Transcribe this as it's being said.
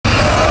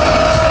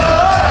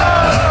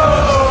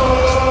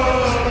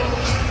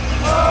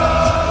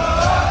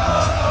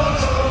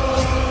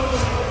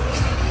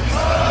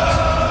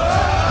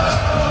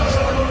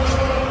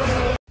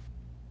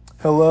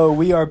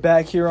we are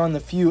back here on The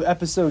Few,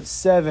 episode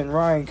 7.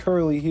 Ryan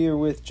Curley here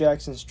with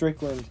Jackson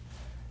Strickland.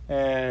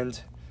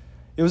 And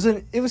it was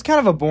kind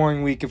of a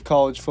boring week of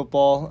college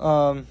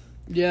football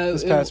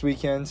this past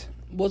weekend.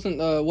 Wasn't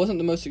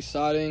the most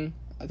exciting.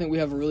 I think we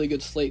have a really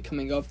good slate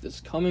coming up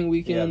this coming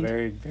weekend. Yeah,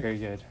 very, very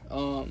good.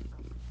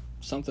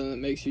 Something that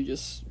makes you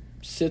just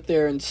sit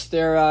there and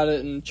stare at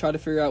it and try to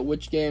figure out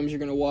which games you're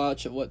going to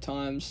watch at what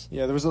times.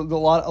 Yeah, there was a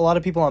lot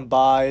of people on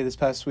bye this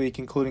past week,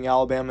 including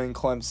Alabama and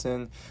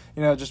Clemson.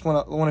 You know, just when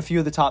a few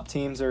of the top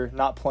teams are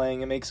not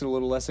playing, it makes it a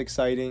little less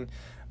exciting.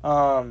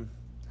 But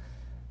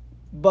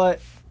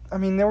I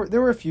mean, there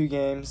were a few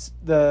games.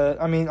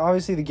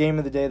 Obviously the game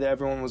of the day that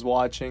everyone was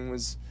watching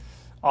was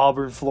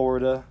Auburn,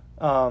 Florida,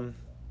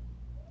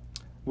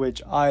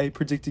 which I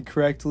predicted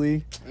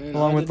correctly,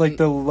 along with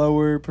the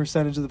lower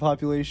percentage of the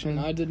population. And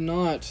I did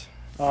not.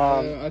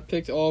 I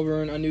picked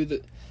Auburn. I knew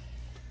that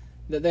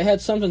they had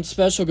something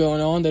special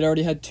going on. They'd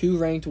already had 2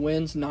 ranked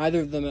wins,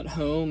 neither of them at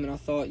home. And I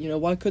thought,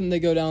 why couldn't they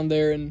go down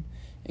there and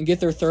get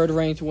their 3rd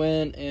ranked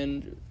win?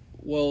 And,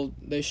 well,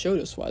 they showed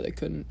us why they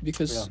couldn't.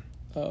 Because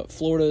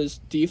Florida's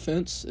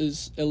defense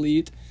is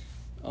elite.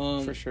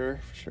 For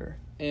sure.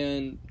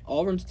 And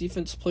Auburn's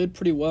defense played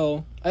pretty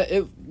well.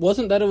 It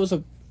wasn't that it was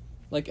an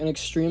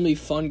extremely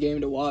fun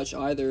game to watch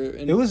either.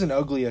 And it was an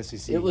ugly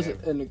SEC game. It was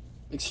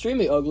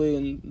extremely ugly,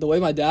 and the way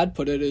my dad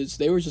put it is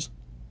they were just,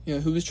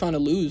 who was trying to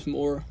lose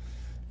more.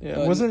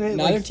 Yeah, wasn't it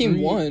neither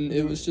team won.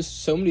 It was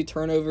just so many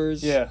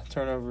turnovers. Yeah,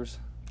 turnovers.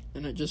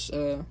 And it just,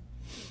 it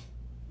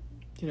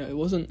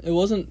wasn't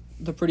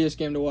the prettiest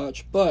game to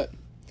watch, but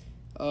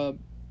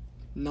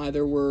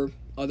neither were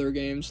other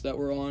games that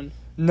were on.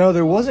 No,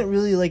 there wasn't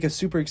really a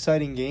super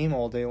exciting game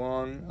all day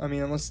long. I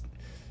mean, unless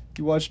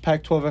you watched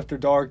Pac-12 After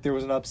Dark, there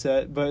was an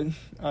upset, but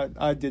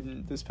I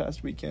didn't this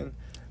past weekend.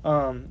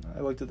 I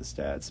looked at the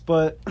stats.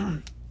 But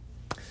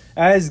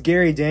as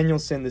Gary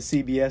Danielson, the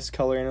CBS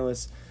color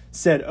analyst,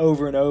 said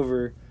over and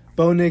over,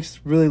 Bo Nix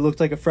really looked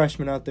like a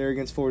freshman out there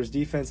against Florida's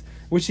defense,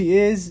 which he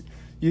is.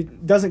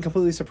 It doesn't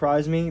completely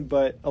surprise me,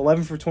 but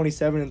 11 for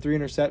 27 and 3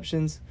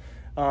 interceptions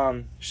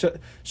shows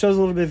a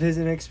little bit of his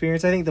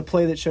inexperience. I think the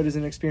play that showed his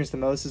inexperience the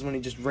most is when he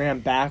just ran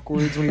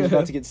backwards when he was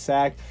about to get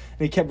sacked,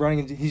 and he kept running,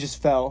 and he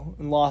just fell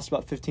and lost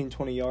about 15,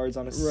 20 yards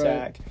on a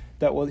sack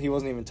that he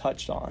wasn't even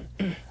touched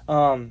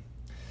on.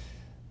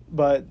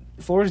 But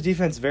Florida's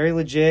defense, very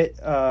legit.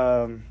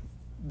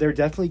 They're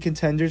definitely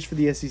contenders for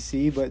the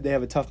SEC, but they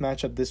have a tough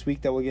matchup this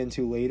week that we'll get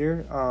into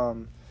later.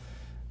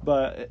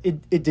 But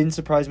it didn't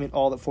surprise me at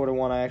all that Florida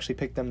won. I actually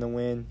picked them to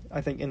win. I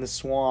think in the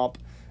swamp,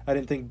 I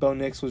didn't think Bo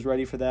Nix was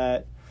ready for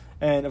that.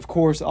 And, of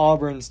course,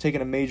 Auburn's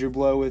taken a major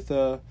blow with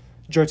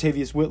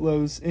Jartavius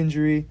Whitlow's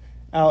injury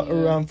out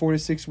around 4 to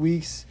 6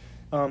 weeks.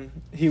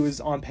 He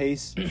was on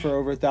pace for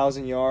over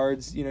 1,000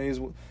 yards.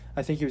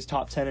 I think he was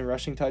top 10 in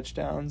rushing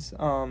touchdowns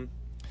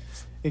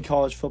in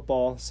college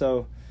football.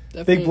 So,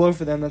 big blow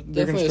for them. They're going to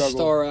struggle. Definitely a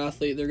star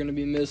athlete they're going to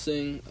be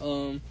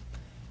missing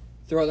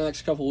throughout the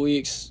next couple of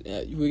weeks.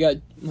 We got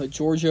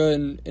Georgia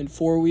in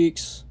 4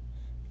 weeks.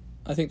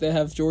 I think they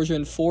have Georgia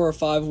in 4 or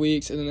 5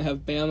 weeks, and then they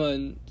have Bama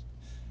in,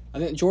 I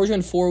think Georgia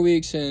in 4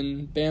 weeks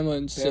and Bama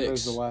in 6. Bama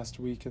is the last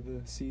week of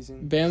the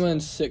season. Bama in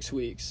 6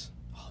 weeks.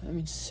 Oh, that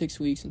means 6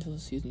 weeks until the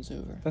season's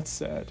over. That's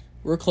sad.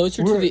 We're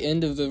closer to the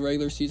end of the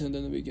regular season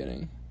than the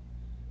beginning.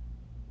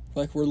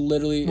 We're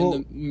literally in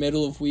the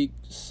middle of week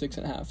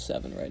 6.5,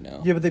 7 right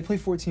now. Yeah, but they play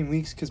 14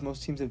 weeks because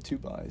most teams have 2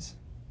 byes.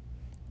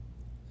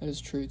 That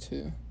is true,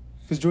 too.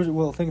 Because Georgia,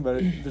 think about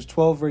it. There's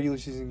 12 regular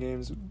season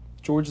games.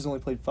 Georgia's only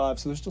played 5,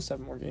 so there's still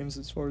 7 more games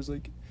as far as,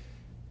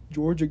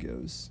 Georgia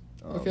goes.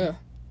 Okay.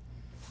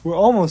 We're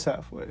almost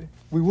halfway.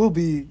 We will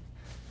be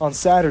on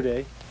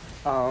Saturday.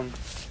 Noon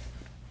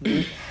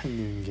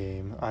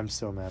game. I'm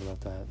so mad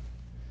about that.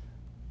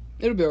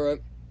 It'll be all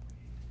right.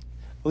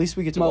 At least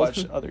we get to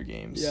watch other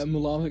games. Yeah,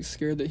 Mulavic's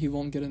scared that he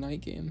won't get a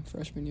night game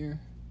freshman year.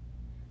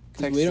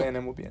 Texas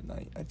A&M will be at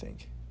night, I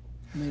think.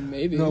 I mean,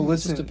 maybe. No,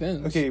 listen. It just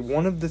depends. Okay,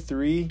 one of the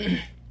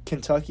 3,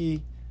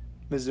 Kentucky,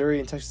 Missouri,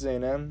 and Texas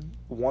A&M,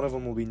 one of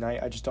them will be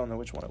night. I just don't know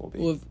which one it will be.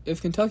 Well,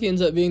 if Kentucky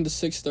ends up being the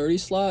 6:30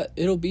 slot,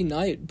 it'll be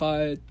night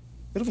by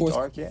it'll be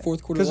dark, yeah.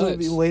 Fourth quarter because it'll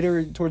be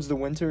later towards the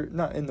winter.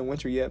 Not in the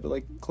winter yet,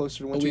 but closer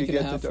to winter. A week and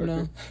a half from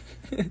now.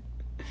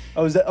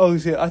 Oh, is that? Oh,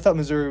 I thought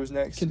Missouri was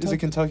next. Is it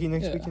Kentucky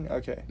next weekend?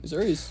 Okay.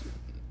 Missouri's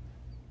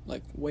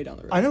way down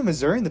the road. I know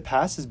Missouri in the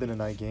past has been a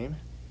night game.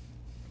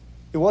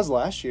 It was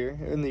last year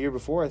and the year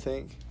before, I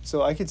think.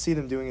 So I could see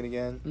them doing it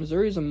again.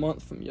 Missouri's a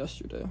month from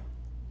yesterday.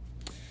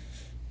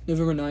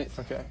 November 9th.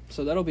 Okay.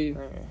 So that'll be...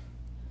 Okay.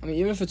 I mean,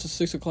 even if it's a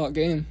 6 o'clock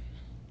game,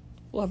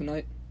 we'll have a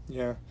night.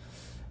 Yeah.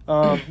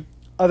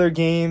 Other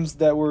games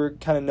that were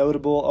kind of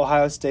notable,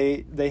 Ohio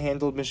State, they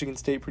handled Michigan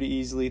State pretty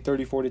easily,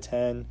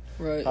 34-10.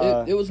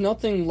 Right. It was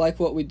nothing like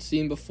what we'd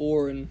seen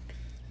before, and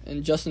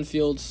Justin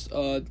Fields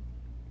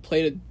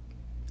played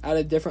at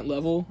a different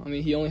level. I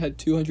mean, he only had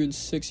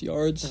 206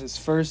 yards. His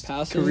first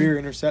passing. career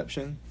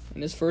interception.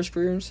 And his first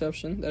career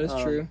interception, that is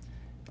true.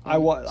 I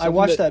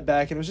watched that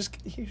back, and it was just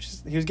he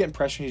was getting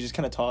pressure, and he just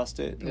kind of tossed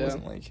it. It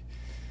wasn't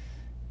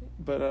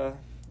but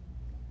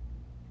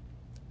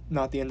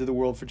not the end of the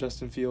world for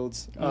Justin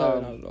Fields. No,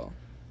 not at all.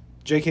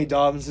 J.K.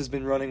 Dobbins has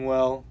been running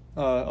well.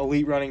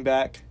 Elite running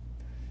back.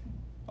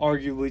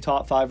 Arguably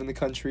top 5 in the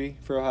country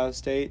for Ohio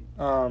State.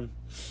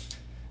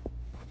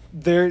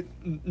 They're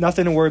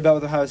nothing to worry about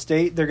with Ohio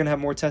State. They're going to have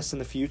more tests in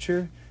the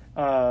future.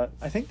 I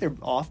think they're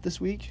off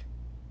this week.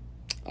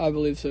 I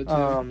believe so,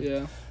 too.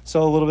 Yeah.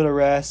 So a little bit of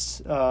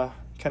rest, kind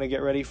of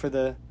get ready for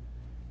the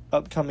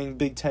upcoming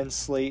Big Ten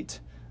slate.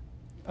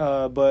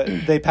 But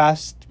they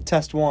passed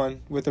Test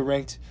 1 with a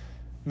ranked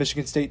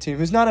Michigan State team,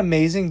 who's not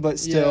amazing, but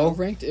still.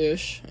 Yeah,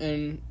 ranked-ish.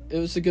 And it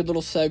was a good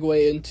little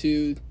segue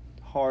into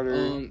harder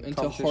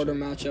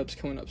matchups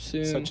coming up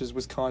soon. Such as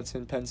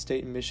Wisconsin, Penn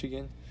State, and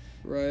Michigan.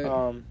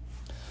 Right.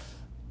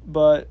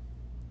 But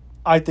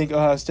I think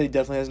Ohio State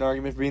definitely has an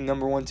argument for being the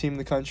number 1 team in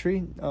the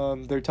country.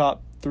 They're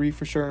top 3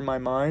 for sure in my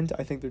mind.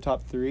 I think they're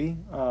top 3.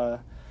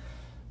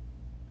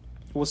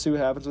 We'll see what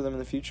happens with them in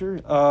the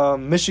future.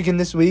 Michigan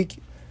this week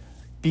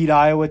beat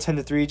Iowa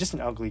 10-3. Just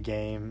an ugly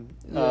game.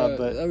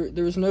 But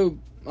there was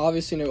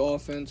obviously no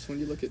offense when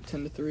you look at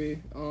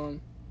 10-3.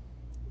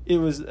 It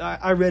was.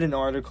 I read an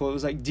article. It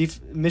was like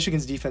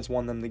Michigan's defense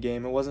won them the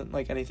game. It wasn't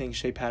like anything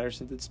Shea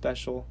Patterson did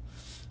special.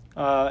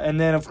 And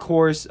then, of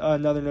course,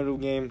 another notable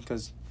game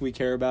because we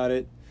care about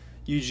it.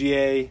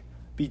 UGA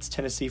beats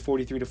Tennessee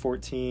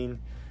 43-14.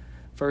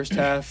 First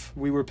half,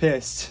 we were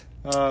pissed.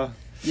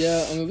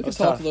 Yeah, I mean we can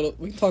talk a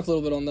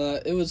little bit on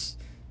that. It was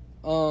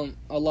a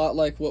lot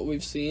like what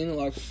we've seen,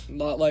 a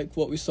lot like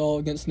what we saw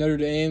against Notre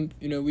Dame.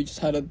 You know, we just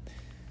had a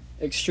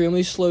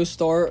extremely slow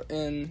start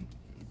and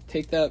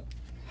take that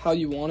how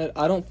you want it.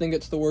 I don't think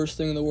it's the worst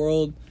thing in the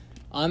world.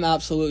 I'm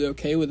absolutely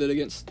okay with it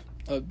against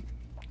a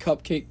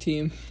cupcake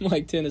team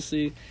like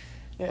Tennessee.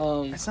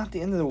 Yeah, it's not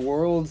the end of the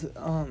world.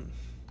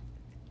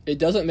 It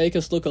doesn't make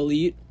us look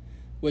elite,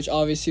 which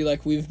obviously,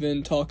 like we've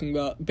been talking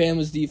about,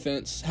 Bama's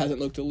defense hasn't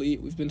looked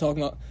elite. We've been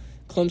talking about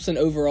Clemson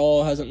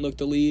overall hasn't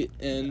looked elite,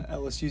 and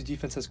LSU's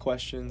defense has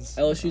questions.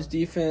 LSU's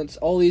defense,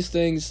 all these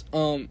things,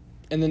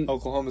 and then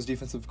Oklahoma's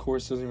defense, of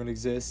course, doesn't even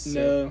exist.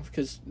 No,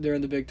 because they're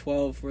in the Big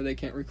 12 where they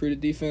can't recruit a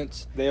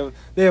defense. They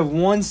have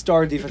one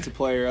star defensive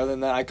player. Other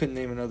than that, I couldn't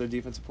name another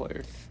defensive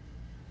player.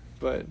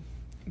 But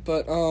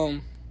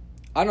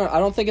I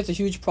don't think it's a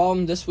huge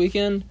problem this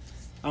weekend.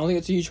 I don't think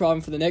it's a huge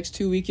problem for the next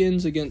 2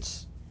 weekends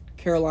against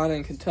Carolina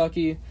and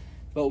Kentucky.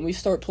 But when we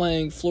start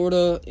playing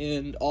Florida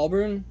and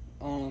Auburn,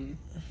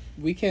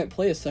 we can't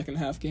play a second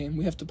half game.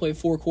 We have to play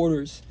 4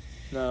 quarters.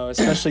 No,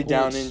 especially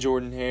down in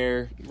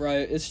Jordan-Hare.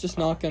 Right. It's just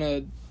not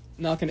gonna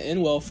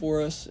end well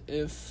for us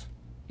if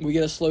we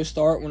get a slow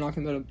start. We're not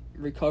gonna be able to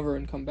recover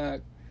and come back.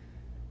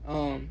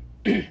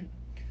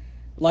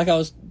 Like I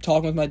was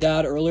talking with my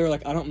dad earlier,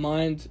 like I don't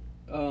mind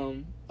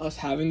us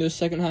having those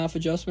second half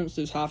adjustments,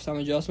 those halftime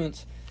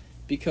adjustments,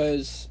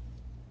 because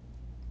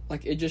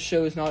like it just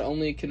shows not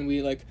only can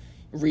we like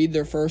read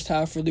their first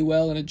half really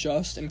well and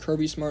adjust, and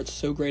Kirby Smart's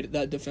so great at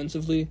that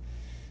defensively.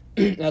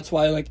 That's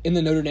why like in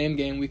the Notre Dame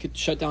game we could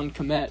shut down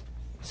Kmet.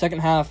 Second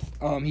half,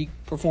 he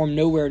performed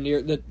nowhere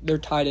near their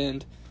tight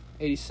end,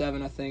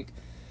 87 I think,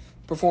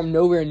 performed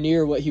nowhere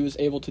near what he was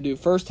able to do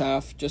first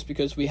half, just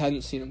because we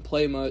hadn't seen him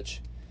play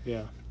much.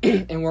 Yeah.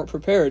 And weren't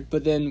prepared.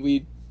 But then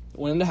we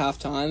went into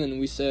halftime and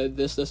we said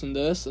this, and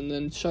this, and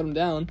then shut him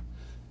down.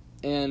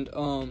 And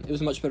it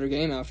was a much better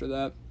game after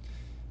that.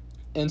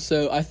 And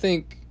so I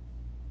think,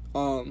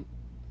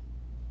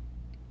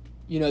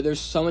 there's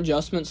some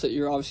adjustments that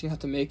you're obviously going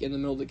to have to make in the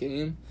middle of the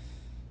game.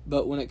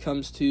 But when it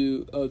comes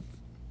to a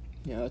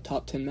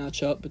top 10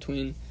 matchup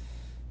between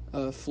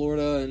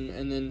Florida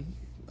and then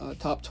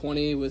top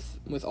 20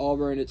 with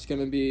Auburn, it's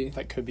going to be...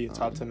 That could be a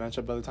top 10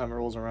 matchup by the time it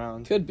rolls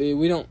around. Could be.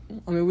 We don't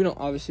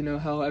obviously know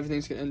how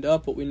everything's going to end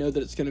up, but we know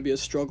that it's going to be a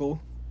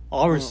struggle.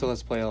 Auburn still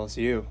has to play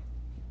LSU.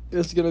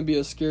 It's going to be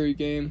a scary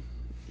game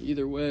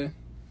either way.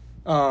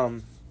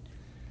 And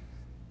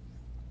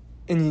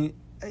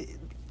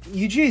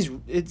UGA's,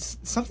 it's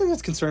something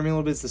that's concerning me a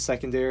little bit is the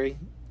secondary.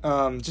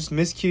 Just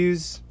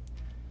miscues,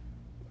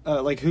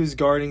 like who's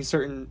guarding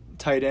certain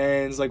tight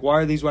ends, like why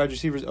are these wide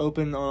receivers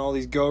open on all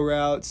these go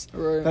routes?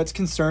 Right. That's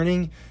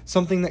concerning.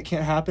 Something that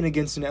can't happen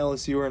against an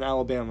LSU or an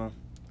Alabama,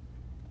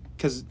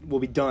 because we'll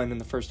be done in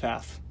the first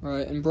half.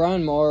 Right, and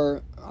Brian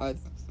Maher, I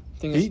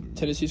think it's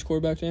Tennessee's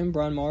quarterback name,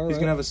 Brian Maher. He's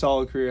gonna have a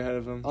solid career ahead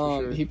of him.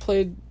 For sure. He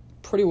played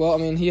pretty well. I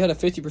mean, he had a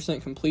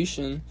 50%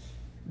 completion,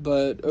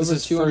 but this over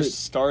is his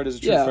first start as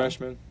a true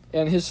freshman.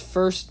 And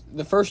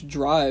the first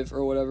drive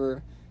or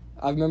whatever,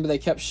 I remember they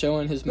kept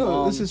showing his mom.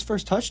 No, this is his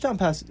first touchdown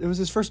pass. It was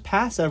his first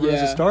pass ever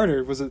as a starter.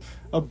 It was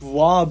a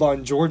blob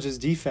on Georgia's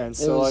defense.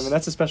 So, I mean,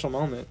 that's a special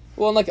moment.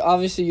 Well, and, like,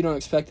 obviously you don't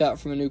expect that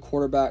from a new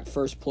quarterback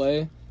first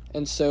play.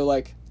 And so,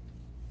 like,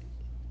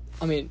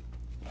 I mean,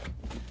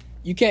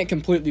 you can't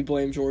completely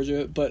blame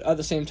Georgia, but at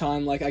the same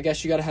time, like, I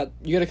guess you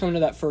gotta come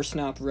into that first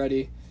snap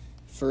ready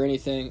for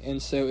anything.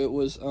 And so it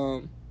was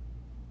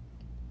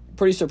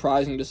pretty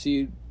surprising to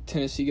see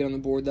Tennessee get on the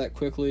board that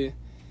quickly.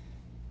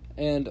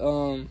 And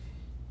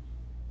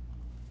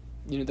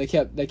they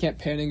kept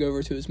panning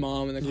over to his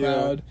mom in the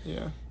crowd.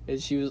 Yeah.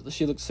 And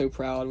she looked so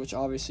proud, which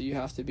obviously you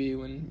have to be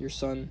when your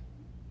son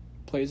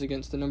plays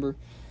against the number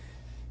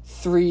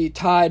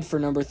tied for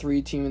number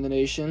 3 team in the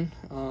nation.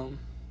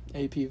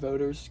 AP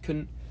voters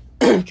couldn't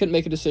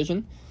make a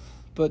decision,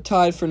 but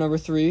tied for number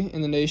 3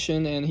 in the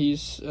nation, and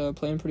he's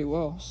playing pretty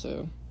well.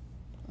 So,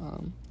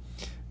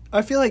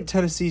 I feel like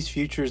Tennessee's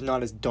future is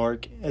not as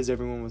dark as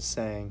everyone was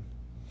saying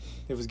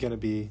it was going to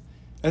be.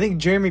 I think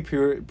Jeremy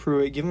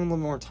Pruitt, give him a little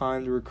more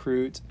time to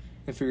recruit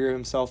and figure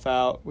himself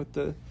out with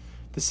the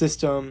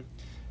system.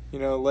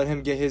 Let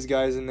him get his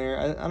guys in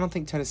there. I don't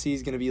think Tennessee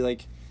is going to be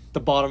like the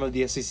bottom of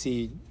the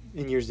SEC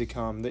in years to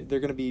come. They're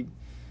going to be.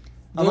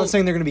 I'm not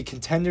saying they're going to be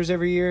contenders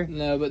every year.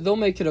 No, but they'll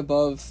make it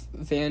above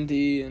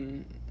Vandy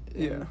and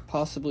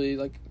possibly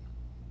like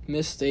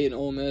Miss State and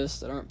Ole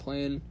Miss that aren't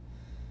playing.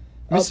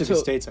 Mississippi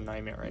State's a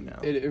nightmare right now.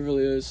 It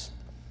really is.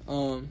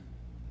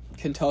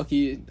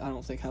 Kentucky, I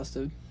don't think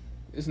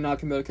is not going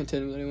to be able to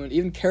contend with anyone.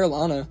 Even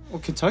Carolina.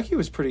 Well, Kentucky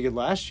was pretty good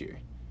last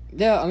year.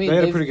 Yeah, I mean they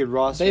had a pretty good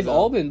roster. They've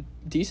all been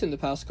decent the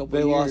past couple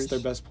of years. They lost their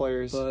best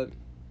players, but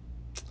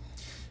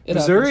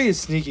Missouri is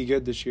sneaky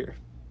good this year.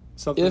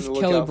 Something if to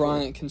look Kelly out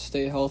Bryant can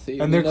stay healthy,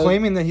 and they're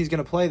claiming that he's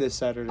going to play this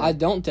Saturday. I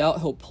don't doubt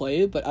he'll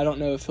play, but I don't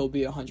know if he'll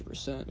be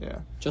 100%.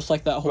 Yeah, just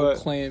like that whole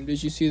claim.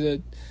 Did you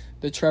see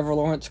the Trevor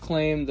Lawrence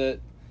claim that?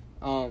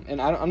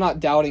 And I'm not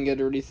doubting it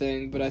or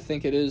anything, but I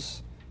think it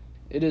is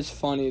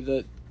funny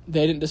that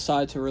they didn't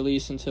decide to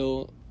release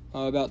until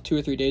about 2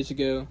 or 3 days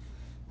ago,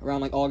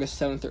 around like August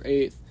 7th or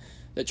 8th,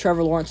 that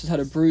Trevor Lawrence has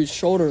had a bruised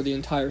shoulder the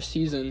entire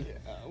season. Yeah,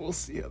 we'll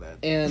see how that.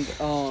 And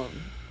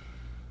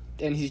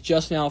he's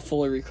just now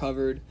fully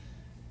recovered.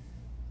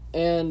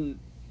 And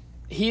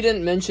he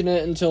didn't mention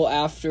it until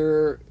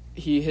after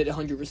he hit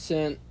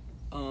 100%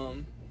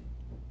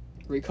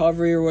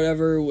 recovery or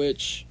whatever,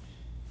 which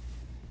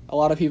a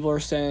lot of people are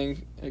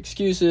saying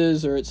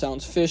excuses or it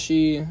sounds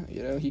fishy.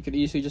 He could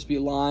easily just be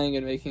lying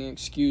and making an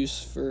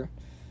excuse for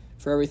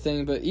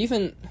everything. But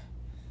even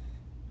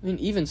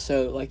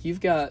so, like, you've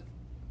got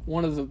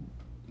one of the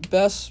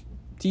best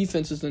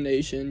defenses in the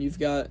nation. You've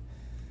got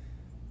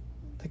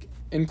like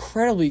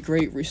incredibly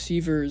great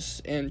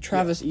receivers and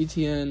Travis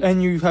Etienne.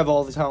 And you have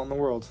all the talent in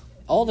the world.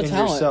 All the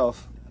talent.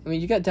 Yourself. I mean,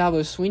 you got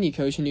Dabo Swinney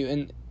coaching you,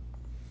 and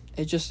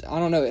it just, I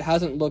don't know, it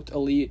hasn't looked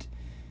elite.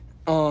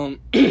 I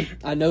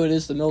know it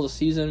is the middle of the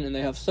season, and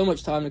they have so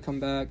much time to come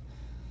back.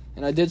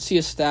 And I did see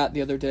a stat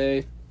the other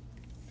day,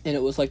 and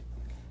it was like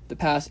the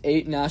past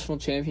 8 national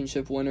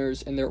championship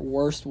winners and their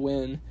worst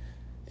win.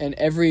 And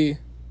every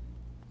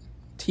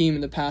team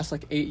in the past,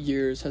 8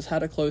 years has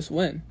had a close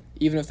win,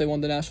 even if they won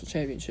the national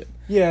championship.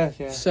 Yeah.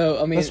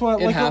 So, I mean, that's what,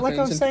 it happens. Like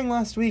I was saying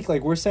last week,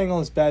 we're saying all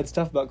this bad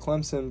stuff about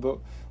Clemson, but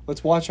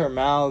let's watch our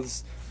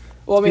mouths.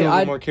 Well, I mean,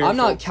 I'm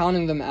not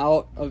counting them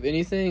out of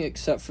anything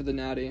except for the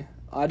Natty.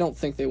 I don't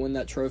think they win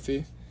that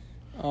trophy.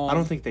 I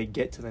don't think they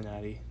get to the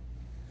Natty.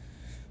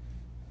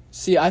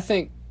 See, I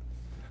think...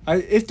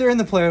 if they're in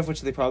the playoff,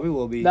 which they probably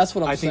will be, that's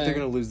what I'm saying. I think they're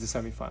going to lose the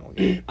semifinal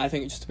game. I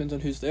think it just depends on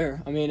who's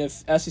there. I mean, if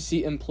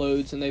SEC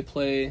implodes and they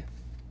play,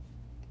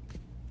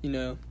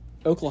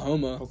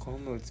 Oklahoma...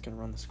 Oklahoma is going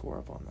to run the score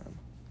up on them.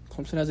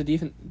 Clemson has a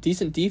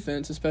decent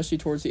defense, especially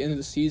towards the end of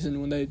the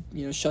season when they,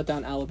 shut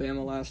down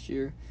Alabama last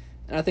year.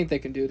 And I think they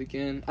can do it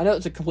again. I know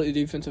it's a completely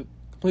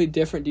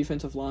different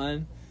defensive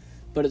line,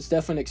 but it's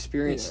definitely an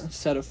experienced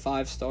set of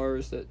 5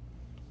 stars that,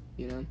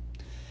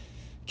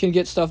 can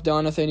get stuff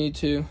done if they need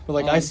to.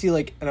 But, I see,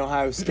 an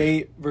Ohio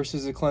State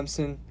versus a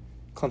Clemson.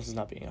 Clemson's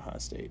not beating Ohio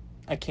State.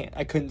 I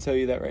couldn't tell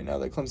you that right now,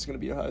 that Clemson's going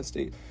to beat Ohio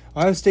State.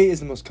 Ohio State is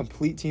the most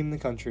complete team in the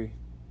country.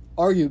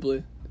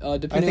 Arguably.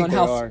 Depending on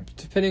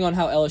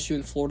how LSU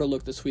and Florida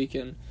look this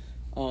weekend,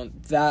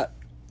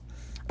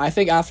 I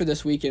think after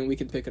this weekend we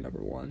can pick a number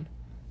 1.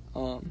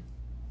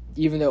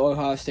 Even though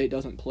Ohio State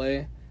doesn't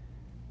play,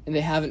 and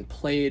they haven't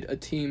played a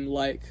team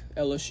like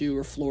LSU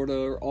or Florida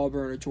or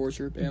Auburn or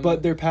Georgia or Bama.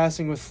 But they're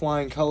passing with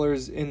flying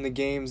colors in the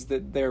games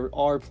that they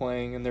are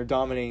playing, and they're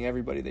dominating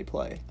everybody they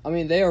play. I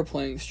mean, they are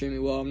playing extremely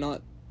well. I'm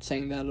not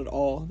saying that at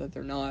all, that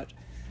they're not.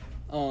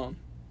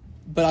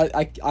 But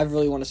I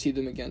really want to see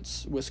them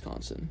against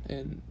Wisconsin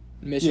and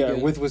Michigan.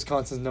 Yeah, with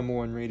Wisconsin's number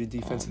 1 rated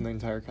defense in the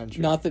entire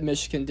country. Not that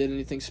Michigan did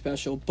anything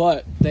special,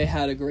 but they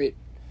had a great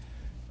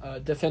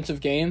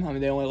defensive game. I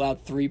mean, they only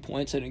allowed 3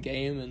 points in a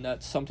game, and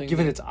that's something...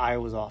 Given it's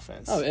Iowa's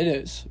offense. Oh, it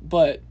is.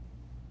 But,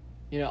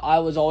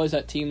 Iowa's always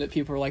that team that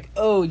people are like,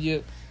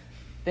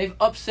 they've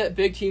upset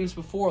big teams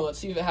before. Let's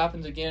see if it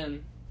happens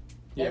again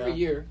every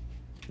year.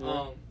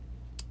 Yeah.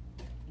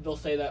 They'll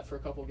say that for a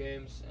couple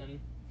games, and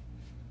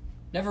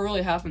never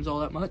really happens all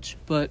that much.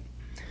 But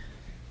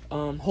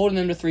holding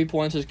them to 3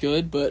 points is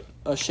good, but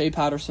a Shea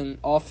Patterson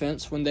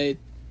offense, when they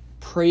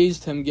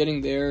praised him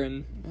getting there,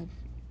 and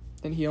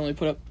then he only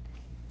put up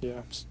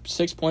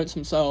 6 points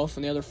himself,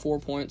 and the other 4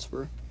 points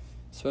were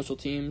special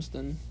teams,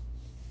 then,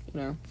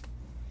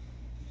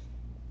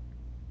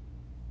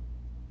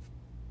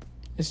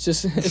 it's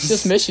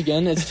just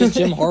Michigan. It's just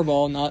Jim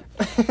Harbaugh, not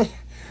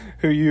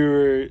who you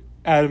were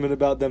adamant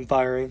about them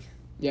firing.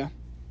 Yeah.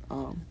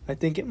 I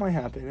think it might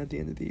happen at the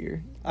end of the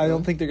year. I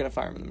don't think they're going to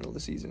fire him in the middle of the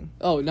season.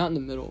 Oh, not in the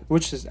middle.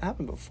 Which has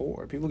happened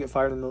before. People get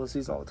fired in the middle of the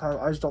season all the time.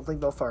 I just don't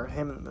think they'll fire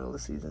him in the middle of the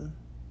season.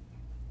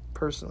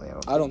 personally.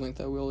 I don't think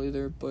they will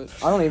either, but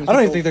I don't even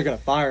think they're going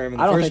to fire him in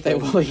the I don't first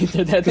think place. they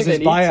will either. Because his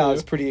buyout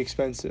is pretty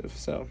expensive,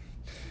 so.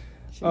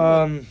 You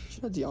know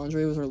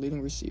DeAndre was our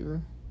leading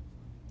receiver?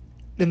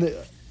 In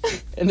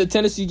the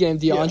Tennessee game,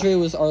 DeAndre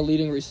was our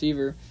leading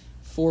receiver.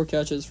 4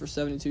 catches for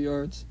 72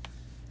 yards.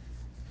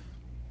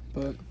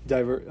 But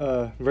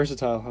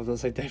versatile. I was going to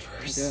say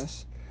diverse.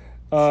 Yes.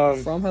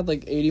 Fromm had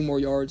 80 more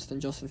yards than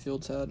Justin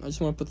Fields had. I just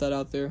want to put that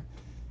out there.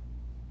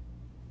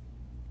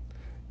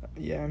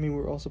 Yeah, I mean,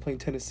 we're also playing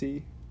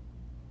Tennessee.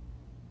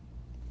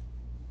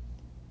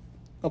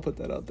 I'll put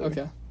that out there.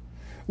 Okay.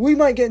 We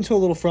might get into a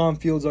little Fromm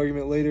Fields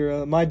argument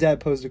later. My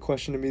dad posed a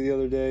question to me the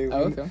other day.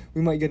 Oh, okay.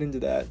 We might get into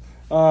that.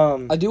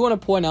 I do want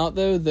to point out,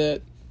 though,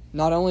 that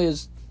not only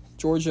is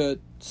Georgia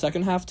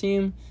second-half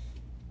team,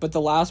 but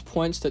the last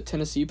points that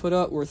Tennessee put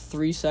up were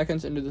 3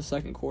 seconds into the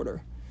second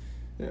quarter.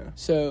 Yeah.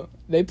 So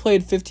they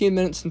played 15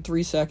 minutes and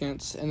 3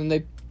 seconds, and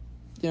then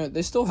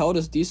they still held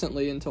us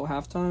decently until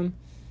halftime.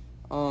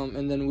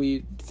 And then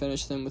we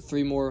finished them with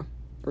 2 more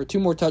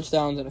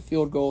touchdowns and a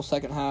field goal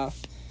second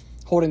half,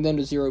 holding them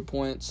to 0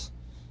 points.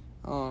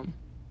 And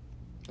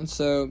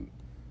so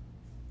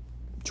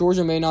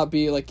Georgia may not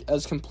be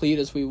as complete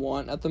as we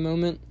want at the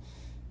moment,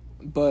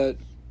 but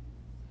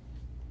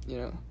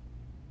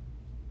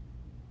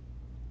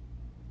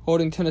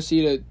holding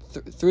Tennessee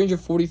to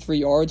 343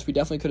 yards, we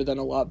definitely could have done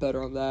a lot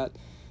better on that.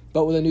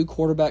 But with a new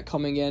quarterback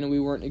coming in, we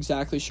weren't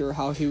exactly sure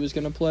how he was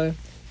going to play.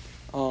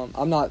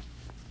 I'm not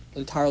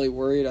entirely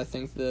worried. I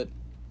think that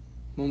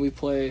when we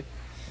play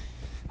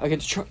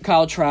against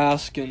Kyle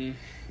Trask and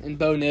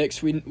Bo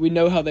Nix, we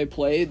know how they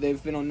play.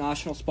 They've been on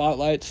national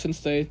spotlights since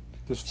they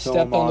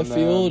stepped on the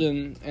field,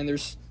 and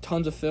there's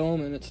tons of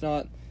film, and it's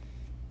not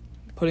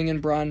putting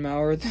in Brian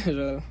Maurer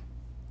that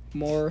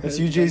Moore. That's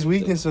UJ's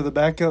weakness, or the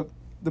backup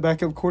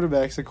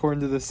quarterbacks,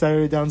 according to the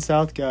Saturday Down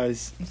South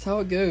guys. That's how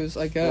it goes,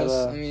 I guess.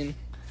 But,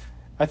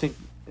 I think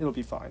it'll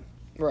be fine.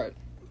 Right.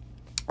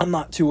 I'm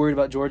not too worried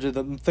about Georgia.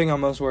 The thing I'm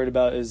most worried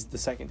about is the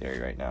secondary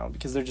right now,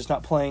 because they're just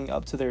not playing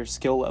up to their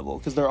skill level,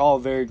 because they're all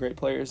very great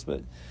players.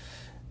 But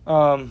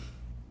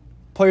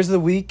players of the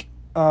week,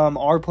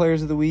 our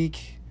players of the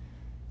week,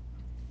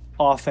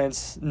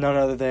 offense, none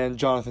other than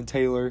Jonathan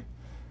Taylor,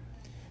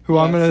 who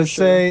I'm going to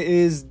say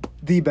is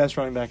the best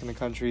running back in the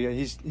country.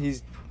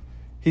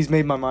 He's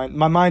made my mind.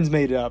 My mind's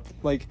made up.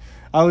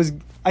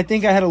 I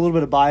think I had a little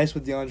bit of bias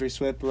with DeAndre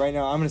Swift, but right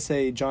now I'm going to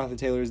say Jonathan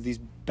Taylor is the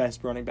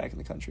best running back in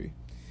the country.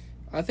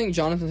 I think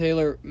Jonathan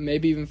Taylor,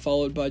 maybe even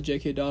followed by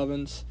J.K.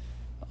 Dobbins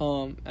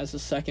as a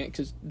second,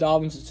 because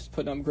Dobbins is just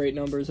putting up great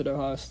numbers at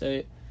Ohio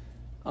State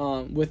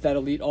with that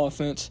elite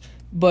offense.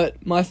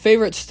 But my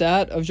favorite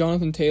stat of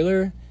Jonathan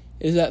Taylor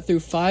is that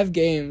through 5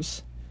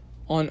 games,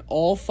 on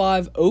all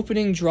 5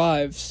 opening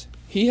drives,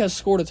 he has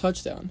scored a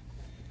touchdown.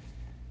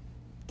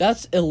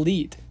 That's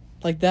elite.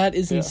 That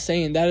is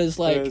insane. That is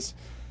It is.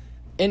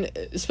 And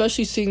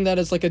especially seeing that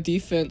as a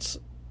defense,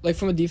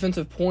 from a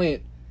defensive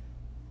point,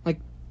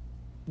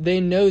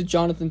 they know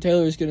Jonathan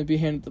Taylor is going to be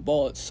handed the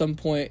ball at some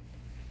point,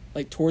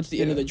 towards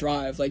the end of the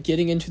drive,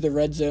 getting into the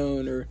red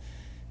zone or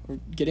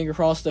getting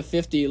across the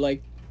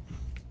 50.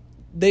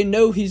 They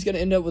know he's going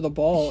to end up with a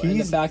ball, and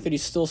the fact that he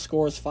still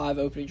scores 5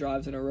 opening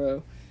drives in a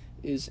row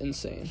is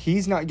insane.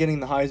 He's not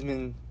getting the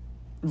Heisman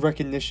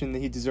recognition that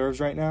he deserves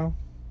right now.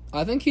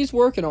 I think he's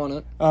working on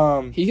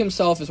it. He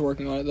himself is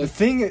working on it. The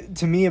thing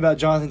to me about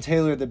Jonathan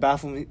Taylor that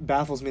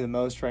baffles me the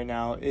most right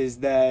now is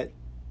that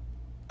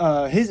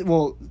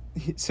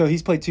so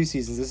he's played 2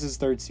 seasons. This is his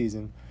 3rd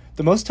season.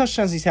 The most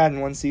touchdowns he's had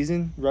in one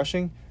season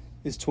rushing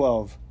is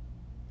 12,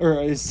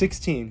 or is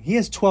 16. He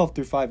has 12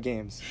 through 5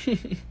 games,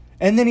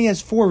 and then he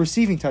has 4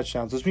 receiving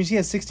touchdowns, which means he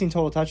has 16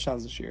 total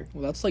touchdowns this year.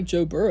 Well, that's like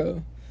Joe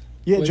Burrow.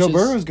 Yeah, Joe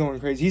Burrow's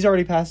going crazy. He's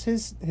already passed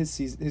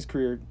his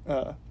career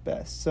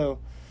best. So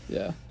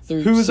yeah,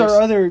 who was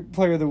our other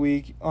player of the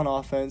week on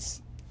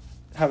offense,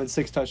 having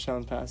 6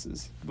 touchdowns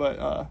passes?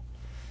 But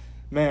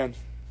man,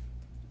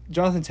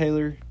 Jonathan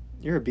Taylor,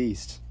 you're a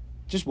beast.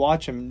 Just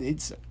watch him.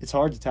 It's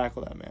hard to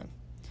tackle that man,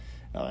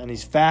 and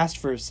he's fast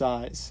for his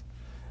size.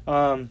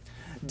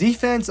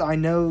 Defense, I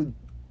know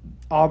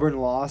Auburn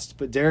lost,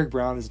 but Derek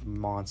Brown is a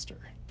monster,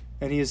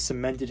 and he has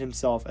cemented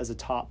himself as a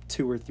top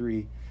 2 or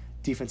 3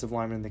 defensive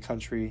lineman in the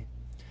country.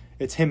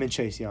 It's him and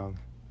Chase Young.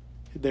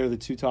 They're the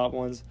 2 top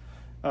ones.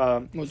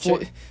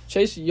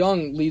 Chase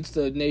Young leads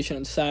the nation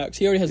in sacks.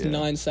 He already has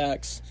 9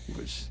 sacks,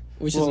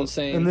 which is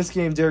insane. In this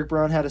game, Derek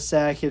Brown had a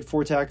sack, he had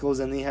 4 tackles,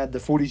 and he had the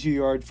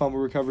 42-yard fumble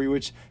recovery,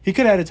 which he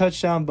could have had a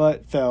touchdown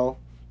but fell,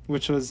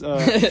 which was,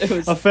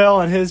 a fail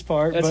on his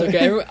part. That's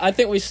okay. I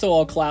think we still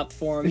all clapped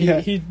for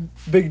him. He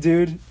big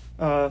dude.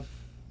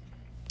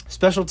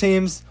 Special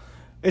teams,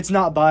 it's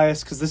not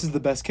biased because this is the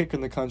best kicker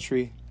in the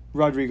country,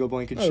 Rodrigo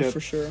Blankenship. Oh, for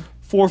sure.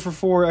 4 for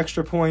 4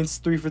 extra points,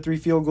 3 for 3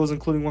 field goals,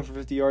 including 1 for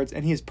 50 yards,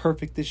 and he is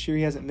perfect this year.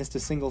 He hasn't missed a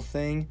single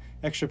thing,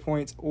 extra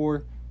points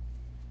or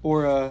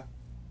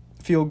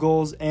field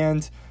goals,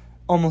 and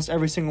almost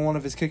every single one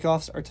of his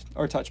kickoffs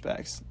are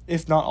touchbacks,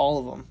 if not all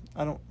of them.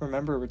 I don't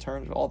remember a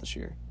return at all this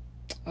year.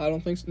 I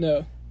don't think so.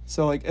 No.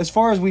 So, as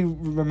far as we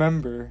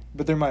remember,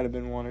 but there might have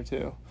been 1 or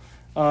 2.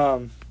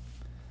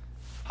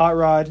 Hot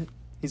Rod,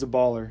 he's a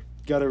baller.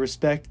 Gotta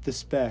respect the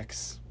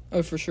specs.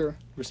 Oh, for sure.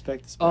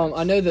 Respect the specs.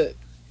 I know that.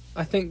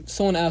 I think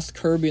someone asked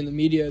Kirby in the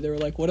media. They were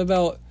like, "What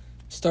about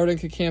starting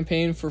a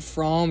campaign for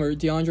Fromm or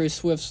DeAndre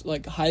Swift's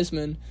like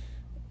Heisman?"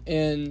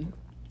 And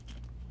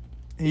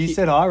he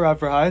said Hot Rod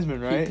for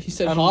Heisman, right? He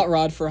said Hot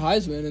Rod for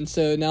Heisman, and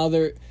so now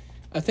they're.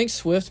 I think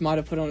Swift might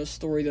have put on a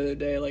story the other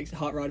day like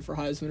Hot Rod for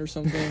Heisman or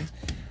something.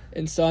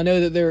 And so I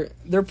know that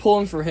they're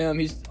pulling for him.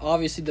 He's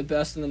obviously the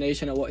best in the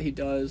nation at what he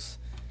does.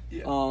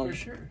 Yeah, for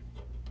sure.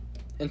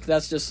 And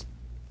that's just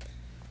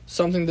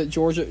something that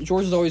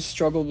Georgia's always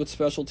struggled with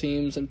special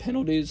teams and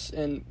penalties,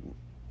 and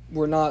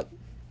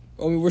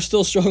we're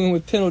still struggling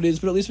with penalties,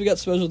 but at least we got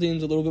special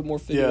teams a little bit more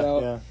figured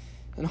out. Yeah.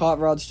 And Hot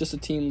Rod's just a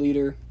team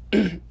leader.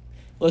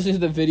 Listening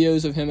to the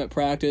videos of him at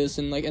practice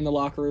and like in the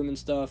locker room and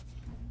stuff.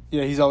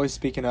 Yeah, he's always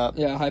speaking up.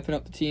 Yeah, hyping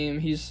up the team.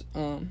 He's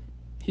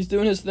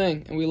doing his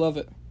thing, and we love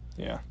it.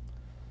 Yeah.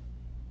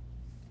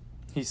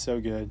 He's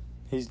so good.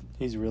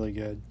 He's really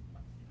good.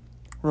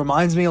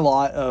 Reminds me a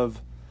lot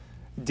of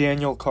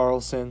Daniel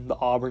Carlson, the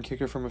Auburn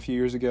kicker from a few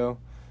years ago,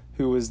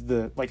 who was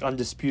the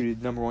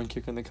undisputed number 1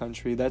 kicker in the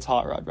country. That's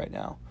Hot Rod right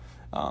now.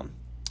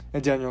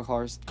 And Daniel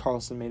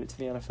Carlson made it to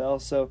the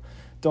NFL, so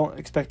don't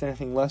expect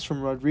anything less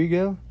from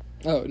Rodrigo.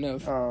 Oh, no.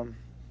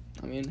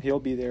 I mean, he'll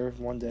be there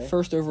one day.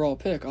 First overall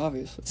pick,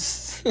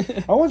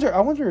 obviously. I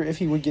wonder if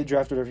he would get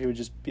drafted or if he would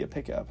just be a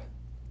pickup.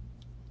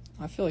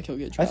 I feel like he'll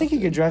get drafted. I think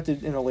he'd get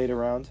drafted in a later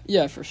round.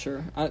 Yeah, for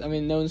sure. I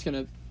mean, no one's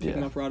going to pick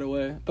him up right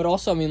away. But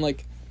also, I mean,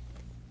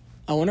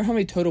 I wonder how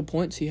many total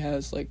points he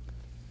has,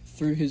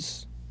 through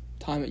his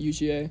time at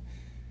UGA.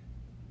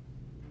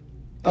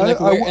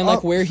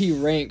 And, where he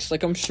ranks.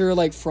 I'm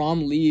sure,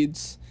 Fromm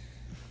leads.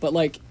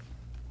 But,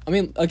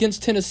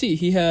 against Tennessee,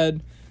 he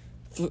had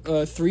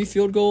 3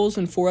 field goals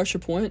and 4 extra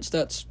points.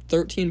 That's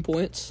 13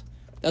 points.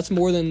 That's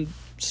more than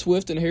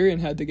Swift and Harrion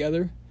had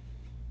together.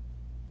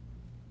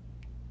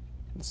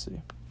 Let's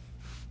see.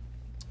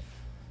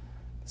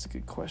 That's a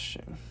good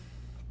question.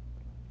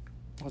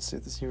 Let's see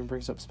if this even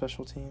brings up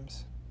special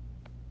teams.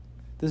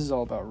 This is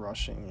all about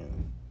rushing.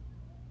 And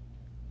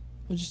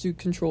we'll just do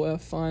Control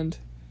F, find,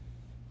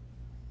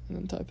 and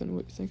then type in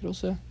what you think it'll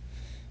say.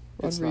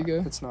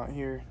 Rodrigo. It's not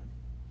here.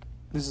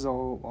 This is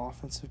all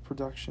offensive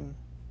production.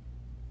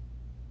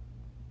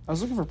 I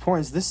was looking for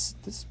points. This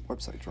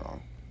website's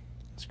wrong.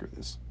 Screw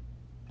this.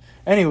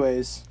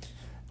 Anyways,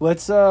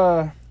 let's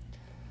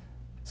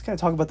kind of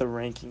talk about the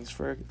rankings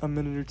for a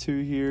minute or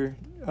two here.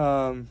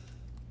 How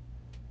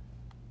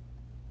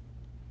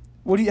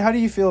do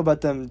you feel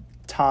about them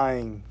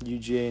tying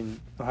UGA and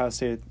Ohio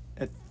State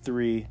at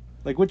 3?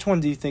 Which one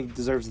do you think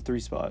deserves the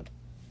 3 spot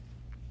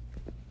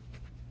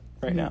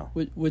right now?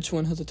 Which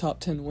one has a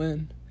top 10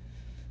 win?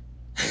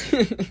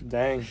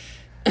 Dang.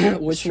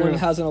 Which one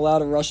hasn't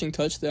allowed a rushing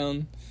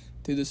touchdown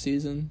through the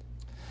season?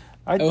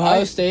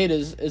 Ohio State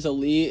is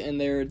elite, and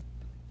they're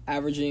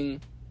averaging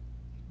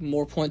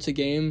more points a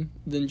game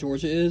than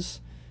Georgia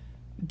is.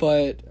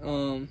 But,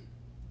 I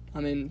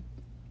mean,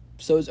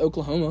 so is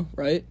Oklahoma,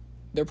 right?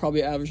 They're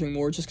probably averaging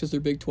more just because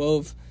they're Big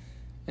 12,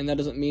 and that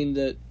doesn't mean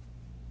that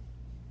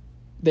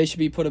they should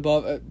be put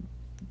above.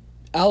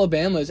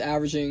 Alabama is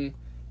averaging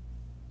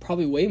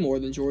probably way more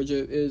than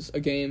Georgia is a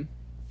game,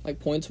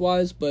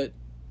 points-wise, but,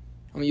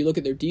 I mean, you look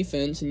at their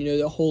defense, and you know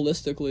that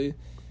holistically,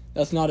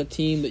 that's not a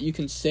team that you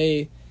can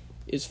say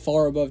is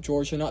far above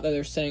Georgia. Not that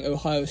they're saying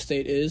Ohio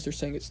State is, they're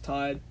saying it's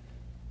tied.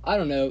 I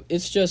don't know.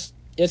 It's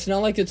not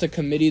like it's a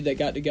committee that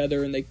got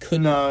together and they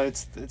couldn't. No,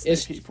 it's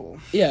AP poll.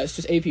 Yeah, it's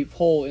just AP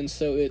poll, and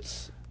so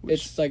it's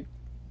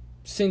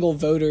single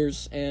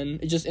voters, and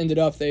it just ended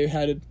up they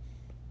had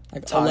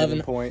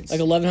 11 points,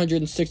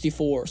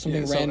 1164 or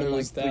something random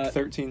like that.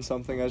 13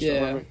 something. I just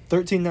remember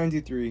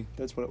 1393.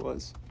 That's what it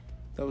was.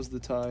 That was the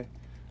tie.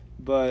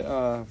 But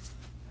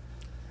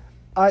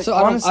I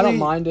don't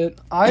mind it.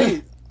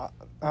 I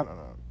don't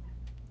know.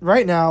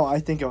 Right now, I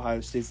think Ohio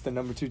State's the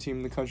number 2 team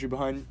in the country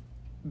behind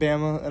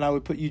Bama, and I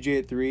would put UJ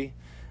at 3,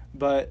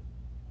 but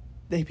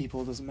the AP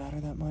poll doesn't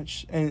matter that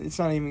much, and it's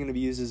not even going to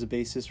be used as a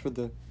basis for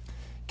the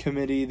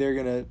committee. They're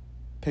going to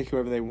pick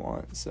whoever they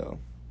want. So,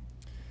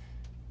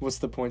 what's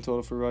the point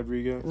total for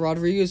Rodrigo?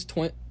 Rodrigo's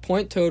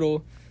point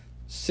total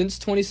since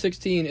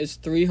 2016 is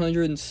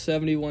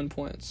 371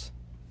 points.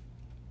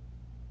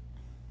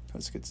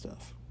 That's good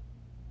stuff.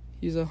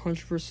 He's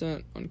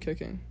 100% on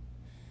kicking,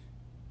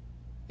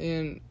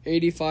 and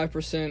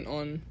 85%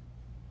 on.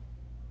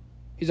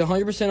 He's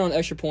 100% on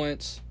extra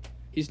points.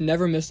 He's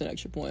never missed an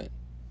extra point.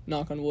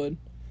 Knock on wood.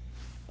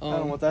 I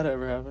don't want that to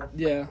ever happen.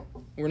 Yeah,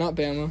 we're not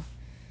Bama.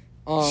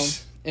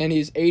 And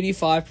he's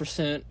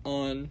 85%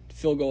 on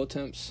field goal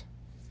attempts.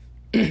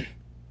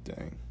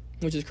 Dang.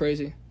 Which is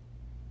crazy.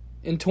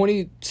 In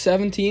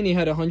 2017, he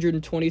had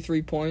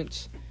 123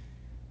 points.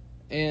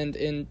 And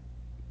in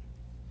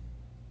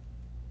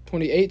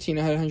 2018,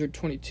 I had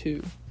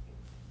 122.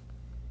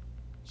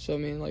 So, I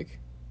mean,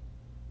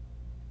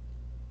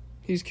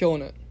 he's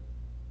killing it.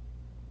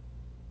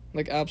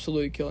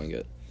 Absolutely killing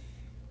it.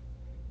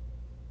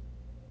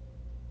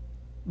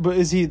 But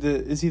is he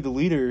the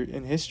leader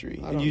in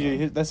history? I don't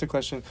know. That's a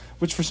question,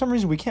 which for some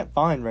reason we can't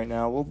find right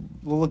now. We'll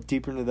look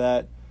deeper into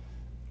that,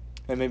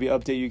 and maybe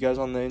update you guys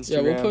on the Instagram.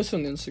 Yeah, we'll post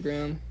on the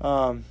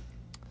Instagram.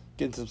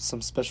 Get into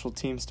some special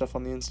team stuff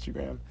on the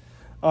Instagram.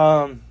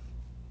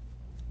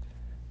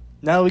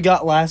 Now that we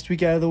got last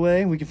week out of the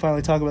way, we can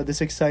finally talk about this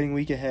exciting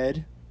week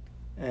ahead,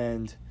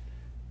 and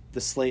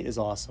the slate is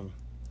awesome.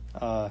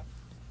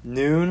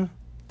 Noon,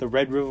 the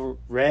Red River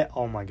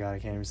oh my god, I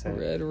can't even say it.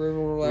 Red River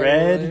Rivalry.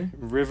 Red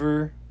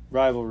River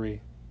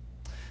Rivalry.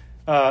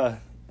 I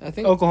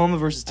think Oklahoma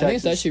versus Texas. I think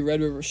it's actually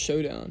Red River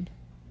Showdown.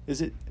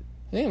 Is it?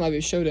 I think it might be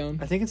a showdown.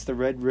 I think it's the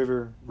Red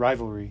River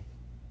Rivalry.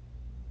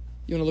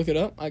 You want to look it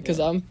up? Because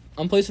Yeah.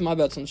 I'm placing my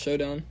bets on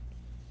Showdown.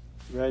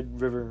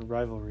 Red River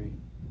Rivalry.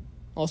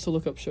 Also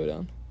look up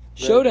Showdown.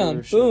 Red Showdown.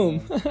 River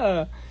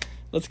Boom.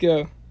 Let's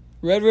go.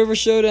 Red River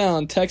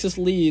Showdown. Texas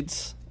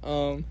leads.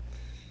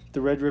 The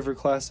Red River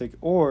Classic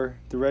or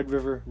the Red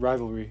River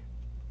Rivalry.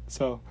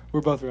 So,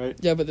 we're both right.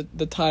 Yeah, but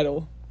the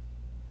title.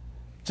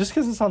 Just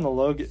because it's on the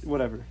logo,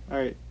 whatever. All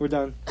right, we're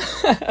done.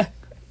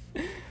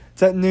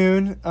 It's at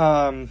noon.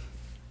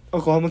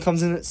 Oklahoma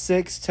comes in at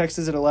 6,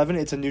 Texas at 11.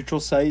 It's a neutral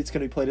site. It's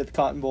going to be played at the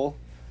Cotton Bowl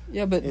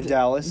Yeah, but in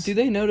Dallas. do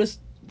they notice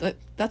that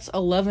that's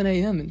 11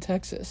 a.m. in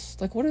Texas?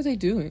 Like, what are they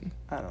doing?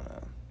 I don't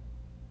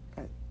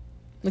know.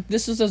 Like,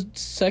 this is the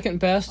second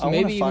best, I wanna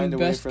maybe even find a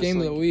way best for us game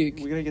to, of the week.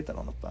 We got to get that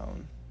on the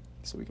phone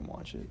so we can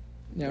watch it.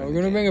 Yeah, during we're the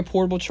going to bring game. a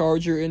portable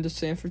charger into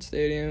Sanford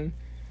Stadium.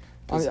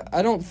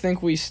 I don't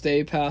think we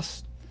stay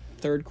past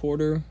third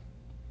quarter.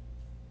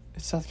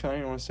 It's South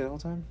Carolina. You want to stay the whole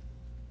time?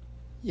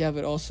 Yeah,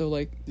 but also,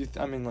 like, You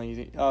think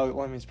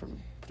it's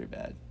pretty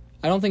bad.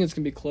 I don't think it's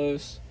going to be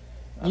close.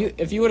 I don't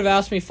If you would have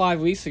asked me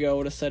 5 weeks ago, I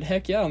would have said,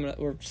 heck yeah,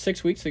 or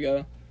 6 weeks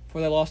ago,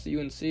 before they lost to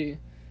UNC.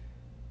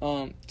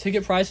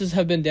 Ticket prices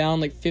have been down,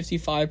 like,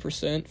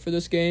 55% for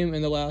this game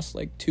in the last,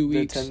 like, 2 The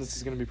weeks. attendance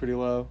is going to be pretty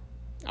low.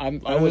 I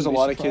There's wouldn't a be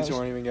lot of kids surprised. who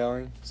aren't even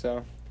going,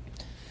 so.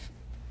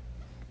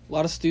 A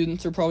lot of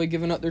students are probably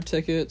giving up their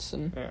tickets,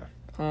 and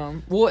Yeah.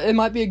 well, it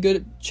might be a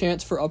good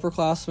chance for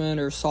upperclassmen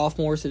or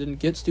sophomores that didn't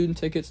get student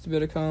tickets to be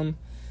able to come,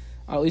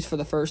 at least for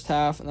the first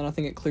half, and then I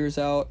think it clears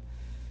out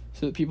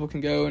so that people can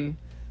go and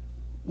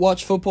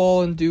watch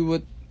football and do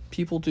what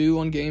people do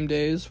on game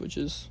days, which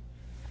is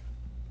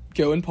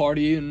go and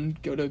party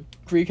and go to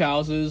Greek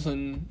houses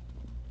and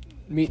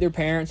meet their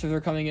parents if they're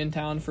coming in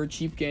town for a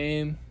cheap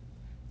game.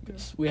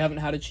 'Cause we haven't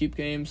had a cheap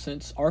game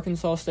since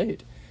Arkansas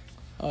State,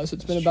 so it's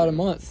been That's about a true.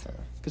 month. Yeah.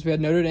 Because we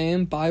had Notre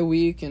Dame bye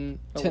week and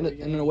Away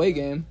game. an away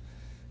game,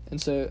 and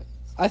so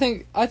I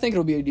think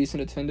it'll be a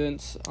decent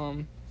attendance.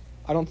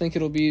 I don't think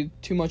it'll be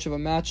too much of a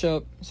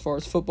matchup as far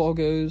as football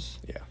goes.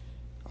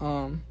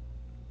 Yeah.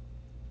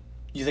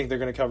 You think they're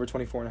going to cover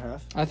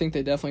 24.5? I think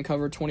they definitely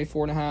covered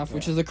 24.5,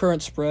 which Yeah. is the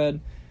current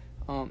spread.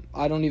 I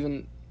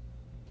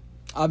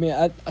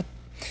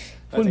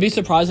wouldn't be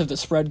surprised if the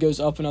spread goes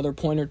up another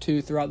point or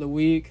two throughout the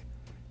week.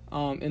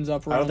 Ends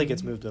up around. I don't think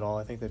it's moved at all.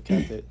 I think they've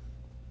kept it.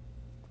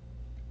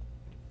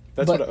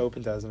 That's But- what it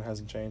opened as, and it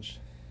hasn't changed.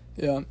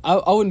 Yeah,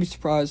 I wouldn't be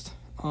surprised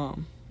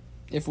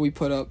if we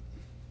put up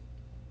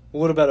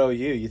What about OU?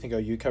 You think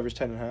OU covers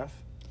 10.5?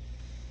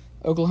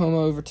 Oklahoma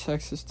over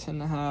Texas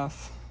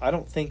 10.5. I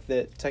don't think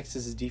that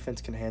Texas's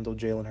defense can handle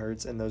Jalen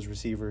Hurts and those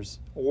receivers,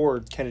 or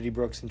Kennedy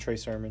Brooks and Trey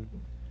Sermon.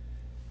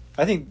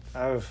 I think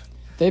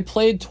They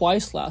played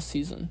twice last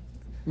season.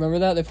 Remember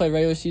that? They played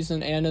regular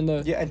season and in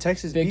the and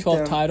Texas Big beat 12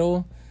 them,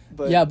 title.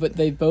 But But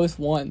they both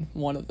won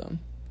one of them.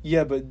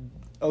 yeah, but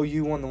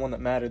OU won the one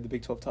that mattered, the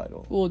Big 12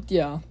 title. Well,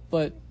 yeah,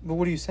 but But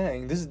what are you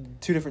saying? This is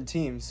two different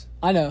teams.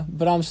 I know.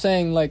 But I'm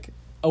saying, like,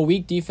 a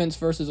weak defense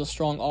versus a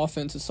strong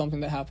offense is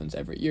something that happens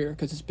every year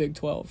because it's Big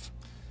 12.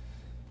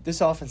 This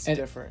offense is And-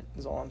 different,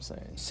 is all I'm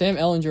saying. Sam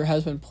Ehlinger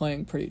has been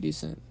playing pretty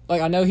decent.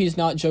 Like, I know he's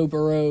not Joe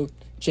Burrow,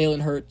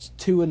 Jalen Hurts,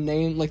 to a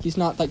name. Like, he's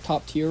not, like,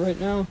 top tier right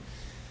now.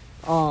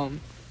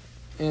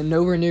 And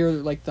nowhere near,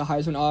 like, the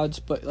Heisman odds,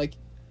 but, like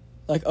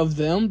of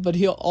them. But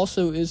he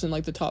also is in,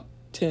 like, the top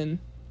 10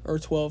 or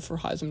 12 for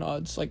Heisman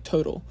odds, like,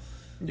 total.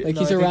 Yeah, Like,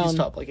 no, he's I think around- he's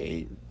top,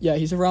 8. Yeah,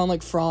 he's around,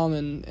 like, Fromm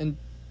and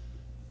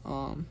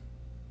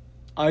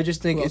I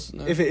just think Who else is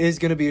there? if it is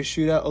going to be a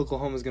shootout,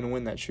 Oklahoma's going to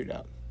win that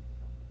shootout.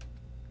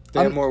 They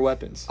have more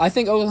weapons. I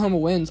think Oklahoma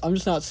wins. I'm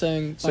just not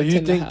saying. So by you 10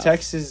 and a think half.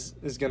 Texas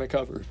is going to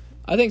cover?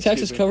 I think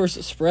Texas Excuse me. covers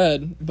the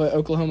spread, but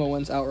Oklahoma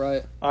wins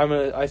outright. I'm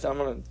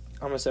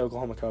gonna say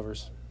Oklahoma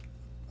covers.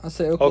 I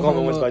say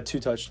Oklahoma wins by 2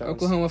 touchdowns.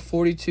 Oklahoma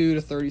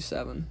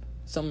 42-37,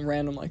 something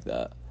random like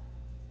that.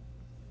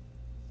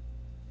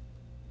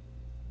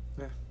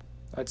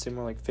 I'd say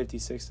more like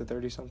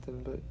 56-30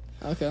 something, but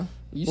Okay,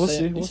 We'll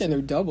see, You we'll saying see.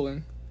 they're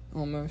doubling,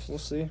 almost. we'll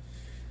see.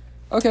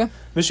 Okay,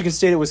 Michigan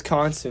State at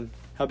Wisconsin.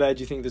 How bad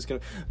do you think this is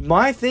going to...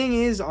 My thing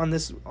is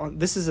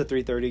this is a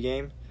 3:30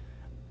 game.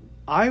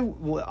 I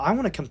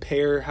want to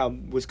compare how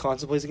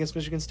Wisconsin plays against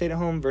Michigan State at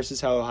home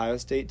versus how Ohio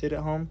State did at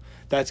home.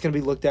 That's going to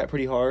be looked at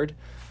pretty hard.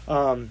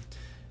 I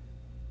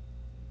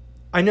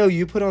know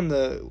you put on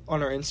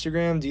our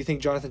Instagram, do you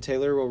think Jonathan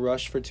Taylor will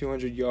rush for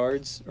 200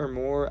 yards or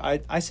more?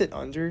 I sit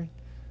under.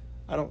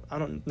 I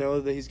don't know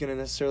that he's going to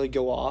necessarily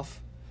go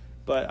off.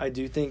 but I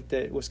do think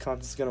that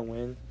Wisconsin's going to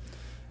win.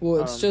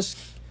 Well, it's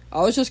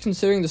I was just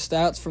considering the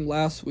stats from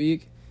last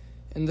week,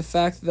 and the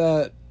fact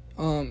that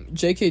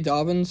J.K.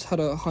 Dobbins had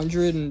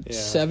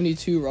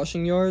 172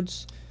 rushing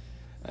yards.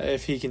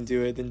 If he can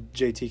do it, then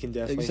JT can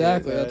definitely.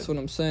 Exactly, that's what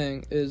I'm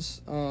saying.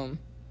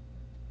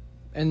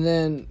 And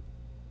then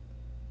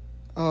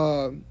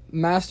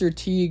Master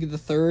Teague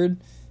III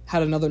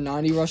had another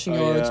 90 rushing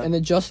yards, and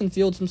then Justin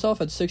Fields himself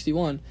had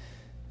 61.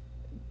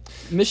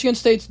 Michigan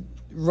State's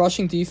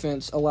rushing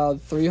defense allowed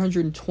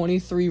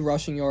 323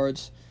 rushing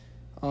yards,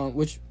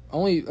 which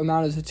only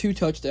amounted to 2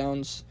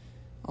 touchdowns,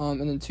 and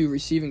then 2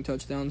 receiving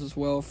touchdowns as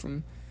well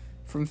from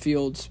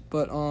Fields.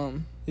 But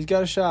he's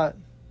got a shot.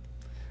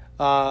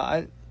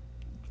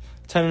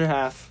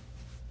 10.5.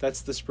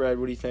 That's the spread.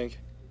 What do you think?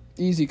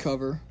 Easy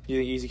cover. You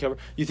think easy cover?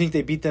 You think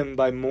they beat them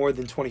by more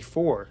than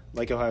 24,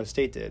 like Ohio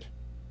State did?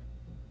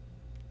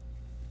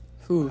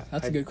 Ooh,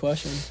 that's a good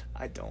question.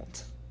 I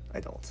don't.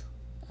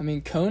 I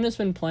mean, Cohn has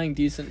been playing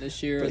decent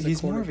this year as a quarterback.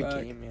 He's more of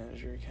a game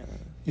manager, kind of.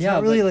 He's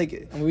not really I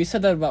mean, we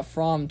said that about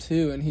Fromm,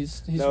 too, and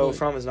he's No, really...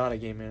 Fromm is not a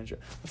game manager.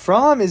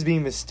 Fromm is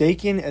being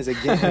mistaken as a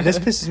game... and this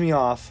pisses me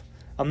off.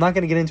 I'm not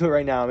going to get into it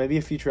right now. Maybe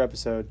a future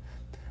episode.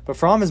 But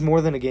Fromm is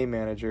more than a game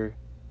manager.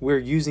 We're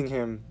using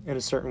him in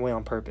a certain way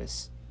on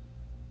purpose.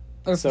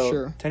 Oh, so, for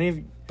sure.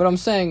 But I'm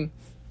saying...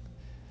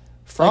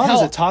 Fromm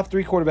is a top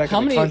 3 quarterback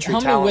in the country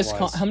talent-wise.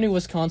 How many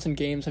Wisconsin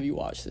games have you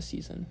watched this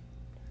season?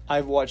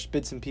 I've watched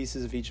bits and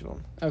pieces of each of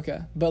them. Okay.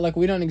 But,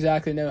 we don't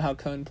exactly know how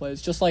Cohn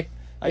plays. Just like,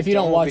 if you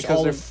don't watch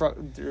all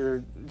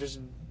they're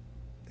just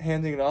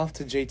handing it off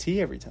to JT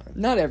every time.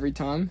 Not every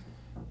time.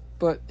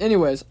 But,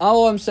 anyways,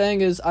 all I'm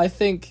saying is I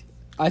think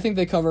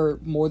they cover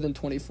more than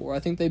 24. I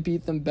think they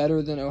beat them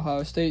better than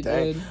Ohio State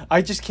did.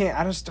 I just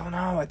don't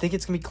know. I think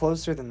it's going to be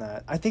closer than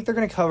that. I think they're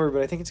going to cover,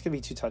 but I think it's going to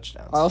be 2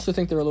 touchdowns. I also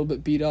think they're a little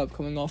bit beat up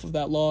coming off of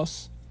that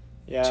loss.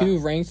 Yeah. 2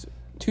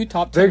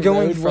 top 10 They're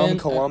going from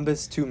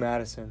Columbus to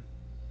Madison.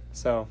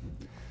 So.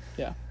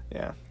 Yeah.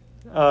 Yeah.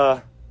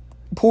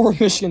 Poor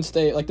Michigan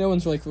State. No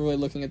one's really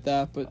looking at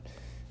that, but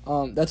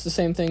that's the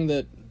same thing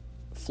that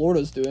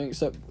Florida's doing,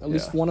 except at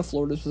least one of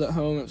Florida's was at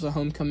home. It was a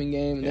homecoming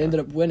game, and they ended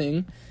up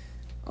winning.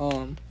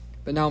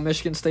 But now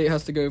Michigan State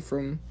has to go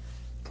from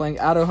playing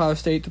at Ohio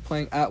State to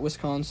playing at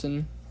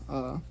Wisconsin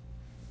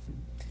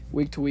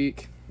week to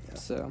week. Yeah.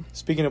 So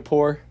speaking of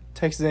poor,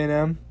 Texas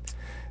A&M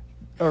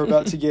are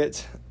about to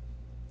get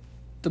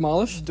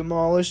demolished.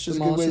 Demolished is a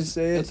good way to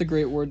say it. That's a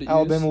great word to use.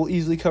 Alabama will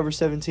easily cover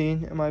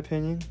 17, in my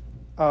opinion.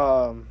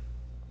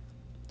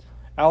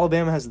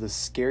 Alabama has the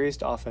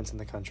scariest offense in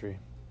the country.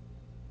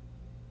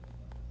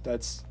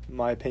 That's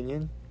my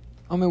opinion.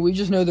 I mean, we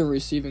just know the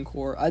receiving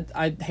core.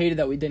 I hated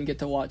that we didn't get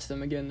to watch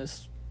them again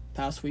this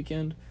past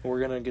weekend. We're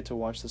going to get to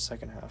watch the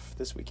second half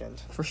this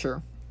weekend. For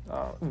sure.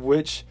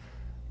 Which,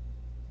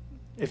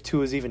 if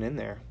Tua's even in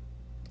there.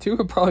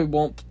 Tua probably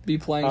won't be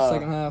playing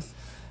second half.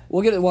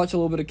 We'll get to watch a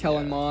little bit of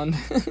Kellen Mond.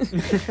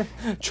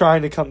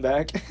 Trying to come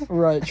back.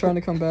 Right, trying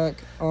to come back.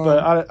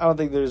 But I don't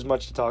think there's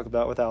much to talk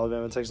about with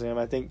Alabama and Texas A&M.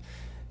 I think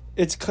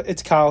it's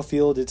Kyle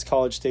Field, it's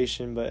College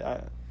Station,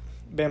 but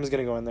Bama's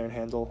going to go in there and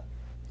handle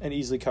and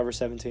easily cover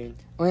 17.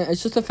 I mean,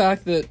 it's just the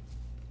fact that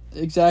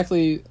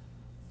exactly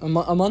a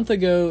month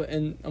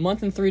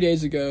and 3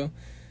 days ago,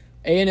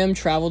 A&M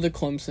traveled to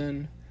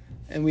Clemson,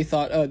 and we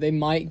thought, they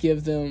might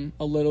give them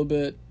a little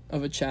bit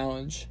of a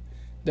challenge.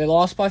 They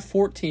lost by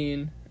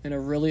 14 in a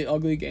really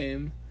ugly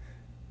game,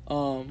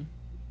 a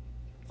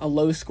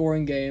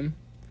low-scoring game,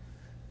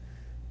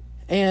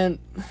 and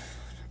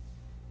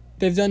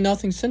they've done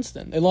nothing since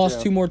then. They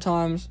lost 2 more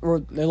times,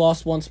 or they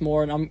lost once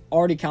more, and I'm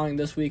already counting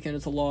this weekend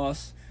as a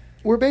loss.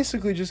 We're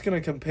basically just going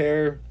to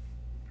compare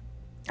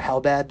how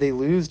bad they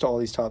lose to all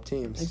these top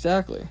teams.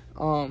 Exactly.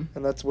 And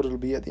that's what it'll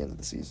be at the end of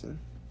the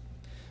season.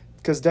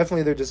 Because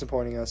definitely they're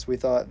disappointing us. We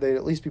thought they'd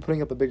at least be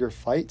putting up a bigger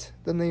fight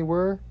than they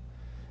were.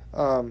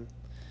 I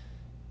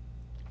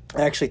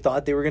actually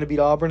thought they were going to beat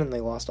Auburn, and they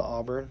lost to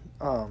Auburn.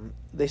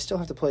 They still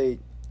have to play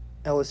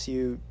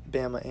LSU,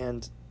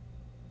 Bama,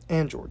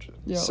 and Georgia.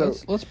 Yeah, so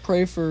let's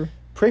pray for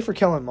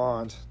Kellen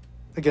Mond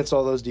against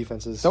all those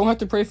defenses. Don't have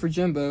to pray for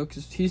Jimbo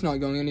because he's not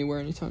going anywhere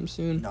anytime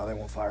soon. No, they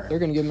won't fire him. They're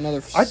going to give him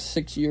another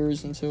 6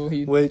 years until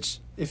he... Which,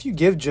 if you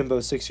give Jimbo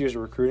 6 years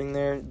of recruiting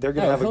there, they're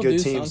going to have a good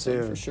team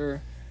soon. For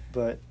sure.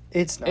 But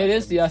it's not. It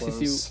is the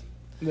SEC,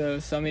 though,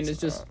 so, I mean,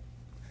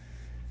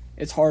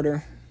 it's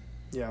harder.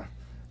 Yeah.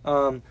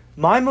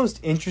 My most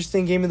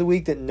interesting game of the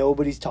week that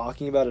nobody's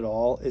talking about at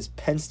all is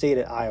Penn State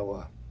at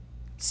Iowa.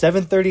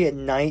 7:30 at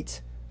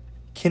night,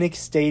 Kinnick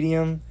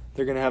Stadium.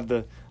 They're going to have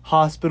the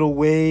hospital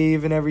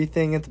wave and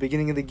everything at the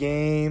beginning of the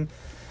game.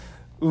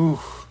 Ooh,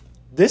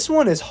 this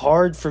one is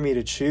hard for me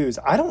to choose.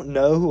 I don't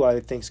know who I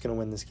think is going to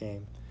win this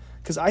game.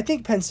 Because I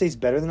think Penn State's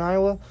better than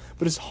Iowa,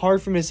 but it's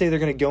hard for me to say they're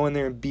going to go in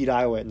there and beat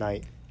Iowa at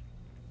night.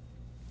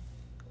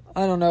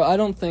 I don't know. I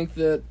don't think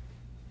that...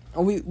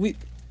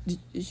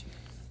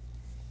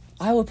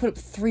 Iowa put up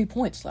 3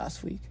 points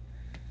last week.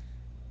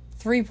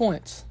 3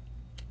 points.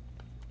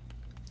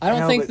 I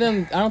don't think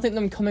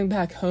them coming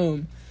back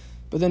home,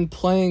 but then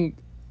playing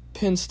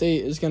Penn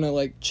State is going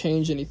to,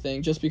 change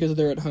anything just because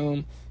they're at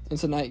home.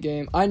 It's a night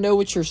game. I know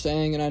what you're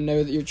saying, and I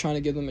know that you're trying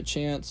to give them a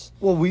chance.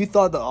 Well, we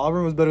thought that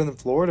Auburn was better than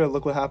Florida.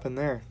 Look what happened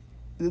there.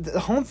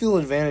 The home field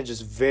advantage is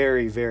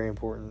very, very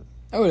important.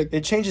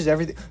 It changes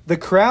everything. The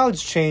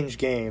crowds change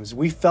games.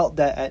 We felt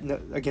that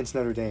against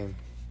Notre Dame.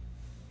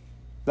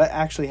 That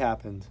actually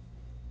happened.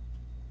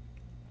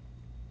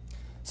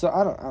 So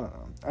I don't know.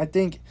 I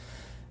think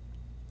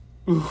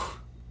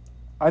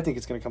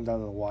it's going to come down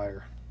to the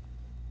wire.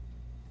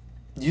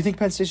 Do you think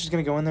Penn Station's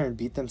going to go in there and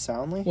beat them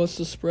soundly? What's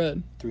the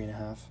spread?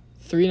 3.5.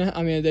 3.5.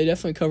 I mean, they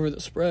definitely cover the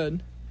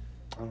spread.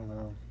 I don't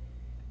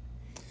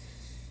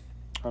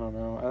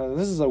know.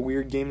 This is a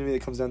weird game to me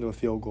that comes down to a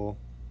field goal.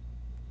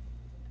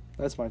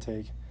 That's my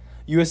take.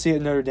 USC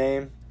at Notre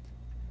Dame.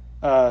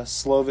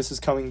 Slovis is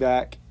coming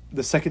back.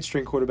 The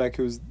second-string quarterback,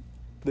 who's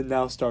the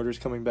now starter's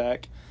coming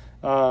back.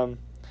 I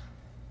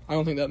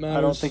don't think that matters.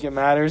 I don't think it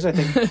matters. I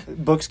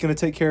think Book's going to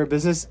take care of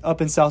business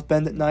up in South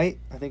Bend at night.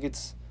 I think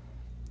it's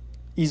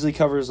easily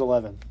covers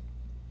 11.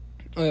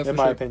 Oh, yeah, in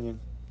my opinion.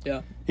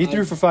 Yeah. He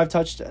threw for 5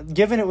 touchdowns.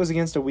 Given it was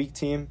against a weak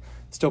team,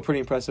 still pretty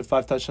impressive.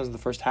 5 touchdowns in the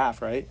first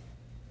half, right?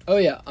 Oh,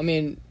 yeah. I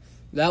mean,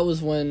 that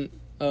was when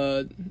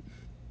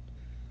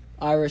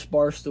Irish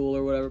Barstool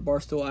or whatever,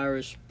 Barstool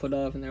Irish put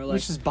up, and they were like...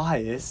 Which is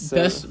biased.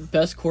 So.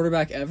 Best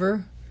quarterback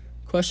ever?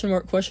 Question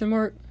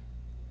mark?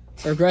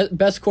 Or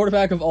best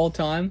quarterback of all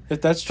time?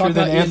 If that's true,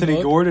 then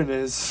Anthony Gordon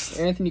is.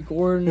 Anthony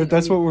Gordon. If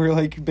that's what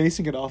we're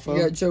basing it off of.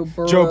 You got Joe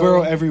Burrow. Joe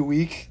Burrow every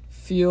week.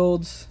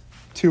 Fields.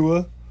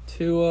 Tua.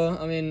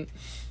 I mean,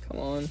 come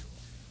on.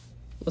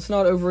 Let's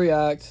not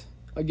overreact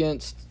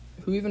against...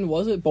 Who even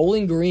was it?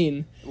 Bowling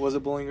Green. Was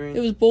it Bowling Green? It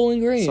was Bowling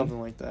Green.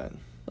 Something like that.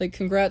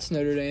 Congrats,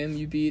 Notre Dame.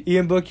 You beat...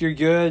 Ian Book, you're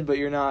good, but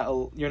you're not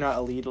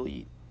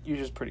elite. You're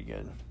just pretty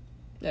good.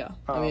 Yeah.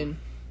 I mean,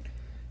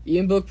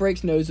 Ian Book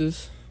breaks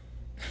noses.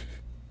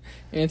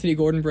 Anthony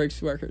Gordon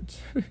breaks records.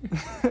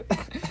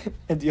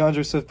 And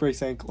DeAndre Swift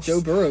breaks ankles.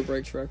 Joe Burrow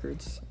breaks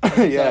records.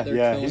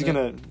 Yeah.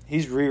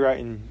 He's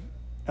rewriting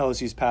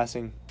LSU's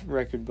passing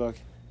record book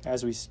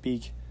as we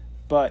speak.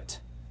 But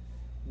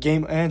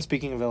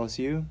speaking of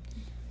LSU,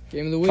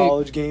 game of the week.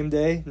 College game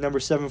day, number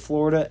 7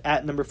 Florida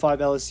at number 5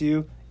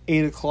 LSU,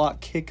 8:00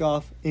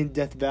 kickoff in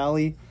Death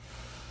Valley.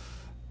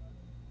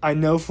 I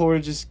know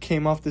Florida just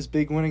came off this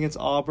big win against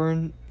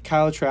Auburn.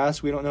 Kyle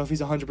Trask, we don't know if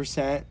he's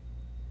 100%.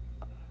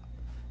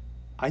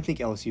 I think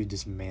LSU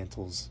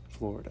dismantles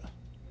Florida.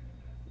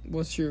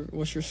 What's your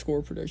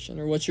score prediction,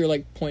 or what's your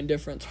point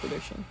difference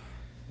prediction?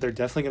 They're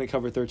definitely going to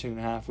cover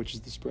 13.5, which is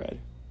the spread.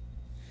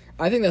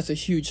 I think that's a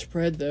huge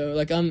spread, though.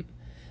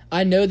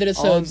 I know that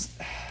it's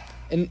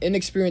an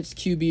inexperienced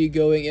QB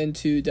going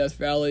into Death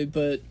Valley,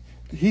 but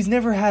he's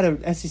never had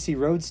an SEC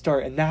road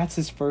start, and that's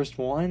his first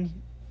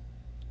one.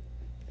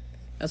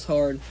 That's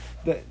hard.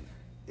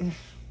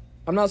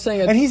 I'm not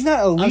saying and he's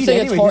not elite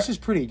anyway. He's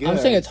just pretty good. I'm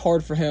saying it's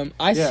hard for him.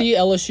 I see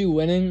LSU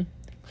winning.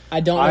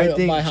 I don't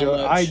know by how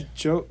much.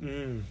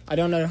 I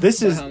don't know.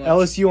 This is how much.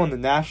 LSU on the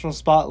national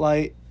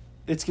spotlight.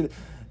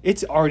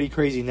 It's already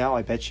crazy now.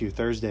 I bet you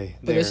Thursday.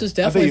 But this is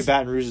definitely. I bet you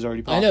Baton Rouge is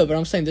already popping. I know, but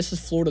I'm saying this is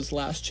Florida's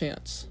last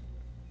chance.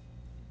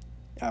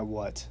 At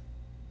what?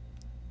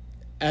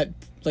 At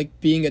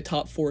being a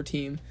top 4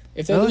 team.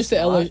 If they lose to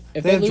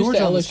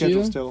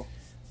LSU,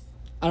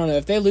 I don't know.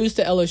 If they lose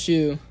to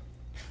LSU.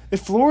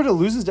 If Florida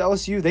loses to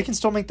LSU, they can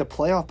still make the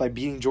playoff by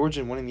beating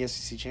Georgia and winning the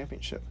SEC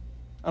championship.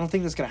 I don't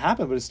think that's going to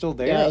happen, but it's still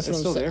there. Yeah, it's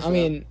still there.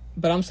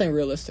 But I'm saying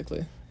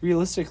realistically.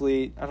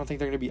 Realistically, I don't think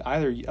they're going to be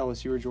either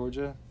LSU or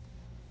Georgia.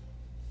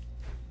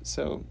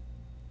 So,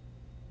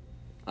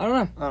 I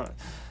don't know.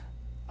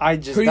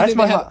 That's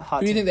my hot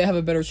Who do you think they have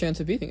a better chance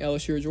of beating,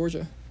 LSU or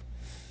Georgia?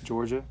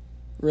 Georgia.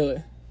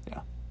 Really?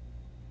 Yeah.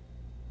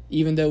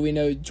 Even though we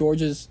know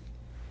Georgia's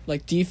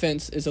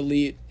defense is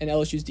elite and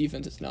LSU's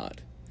defense is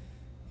not.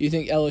 You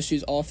think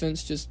LSU's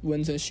offense just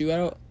wins in a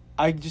shootout?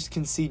 I just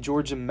can see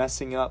Georgia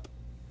messing up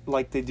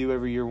like they do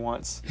every year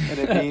once.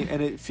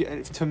 And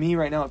to me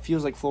right now it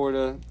feels like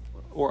Florida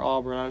or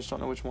Auburn. I just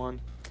don't know which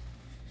one.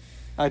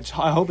 I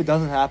hope it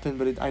doesn't happen,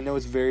 but I know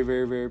it's very,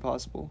 very, very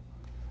possible.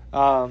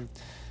 But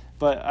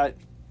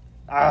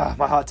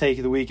my hot take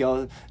of the week,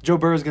 Joe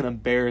Burrow's going to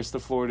embarrass the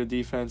Florida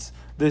defense.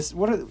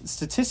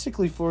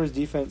 Statistically, Florida's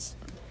defense,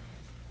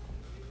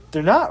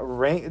 they're not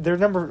ranked. They're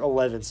number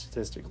 11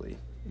 statistically,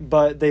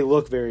 but they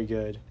look very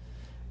good.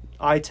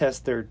 I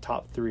test their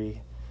top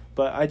 3,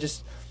 but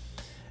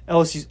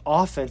LSU's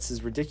offense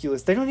is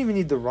ridiculous. They don't even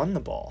need to run the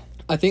ball.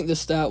 I think the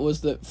stat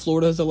was that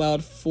Florida has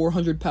allowed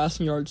 400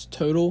 passing yards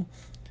total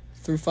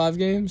through 5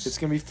 games. It's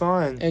going to be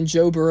fun. And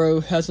Joe Burrow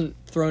hasn't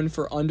thrown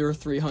for under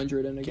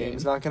 300 in a game.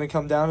 Game's not going to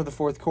come down to the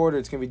fourth quarter.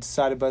 It's going to be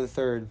decided by the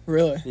third.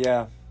 Really?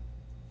 Yeah.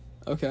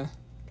 Okay.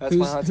 That's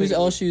my hot take. Who's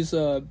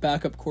LSU's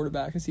backup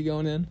quarterback? Is he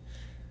going in?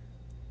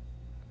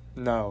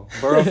 No.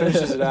 Burrow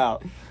finishes it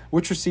out.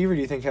 Which receiver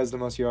do you think has the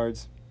most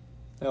yards?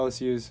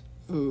 LSU's.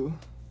 Ooh.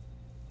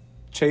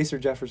 Chase or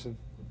Jefferson?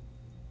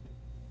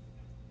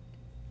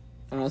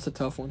 I know, that's a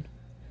tough one.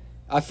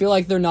 I feel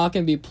like they're not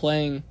going to be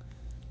playing...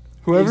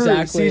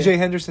 Whoever C.J.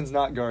 Henderson's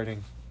not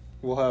guarding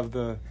will have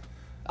the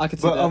I could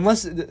see But that.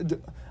 unless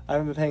I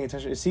haven't been paying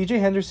attention, is C.J.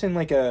 Henderson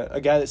like a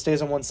guy that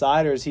stays on one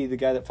side, or is he the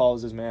guy that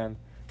follows his man?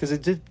 Because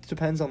it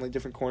depends on like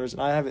different corners,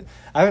 and I haven't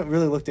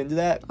really looked into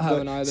that. I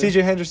haven't either.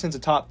 C.J. Henderson's a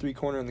top 3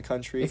 corner in the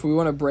country. If we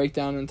want to break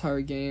down an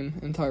entire game,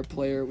 entire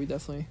player, we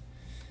definitely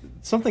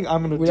Something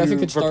I'm gonna We definitely do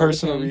could for start with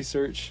personal him.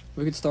 research.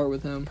 we could start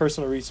with him.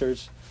 Personal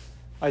research.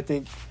 I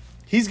think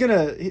he's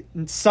gonna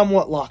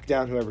somewhat lock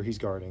down whoever he's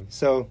guarding.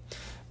 So,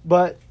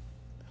 but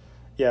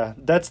yeah,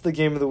 that's the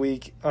game of the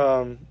week.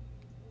 And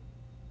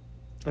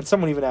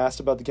someone even asked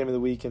about the game of the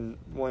week, and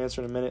we'll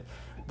answer in a minute.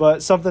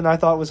 But something I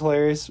thought was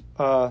hilarious.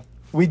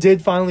 We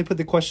did finally put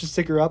the question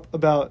sticker up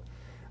about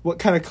what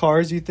kind of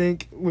cars you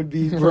think would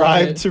be bribed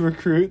Right. to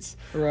recruits.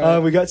 Right.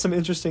 We got some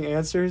interesting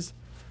answers.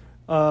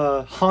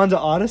 Honda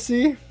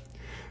Odyssey.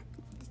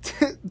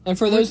 And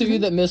for those of you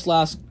that missed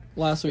last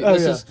week, Oh,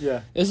 this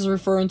yeah. is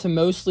referring to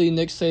mostly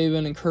Nick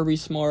Saban and Kirby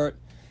Smart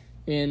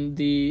in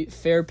the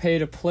fair pay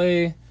to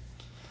play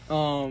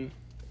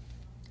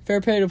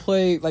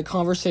like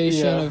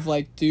conversation Yeah. of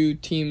like, do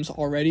teams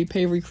already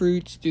pay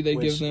recruits? Do they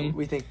give Which them?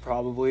 we think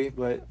probably,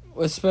 but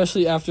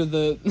Especially after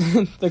the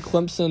the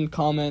Clemson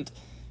comment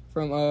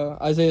from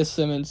Isaiah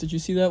Simmons. Did you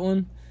see that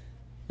one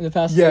in the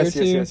past day or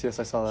two? yes,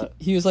 I saw that.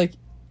 He was like,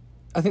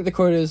 I think the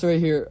quote is right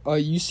here.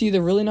 You see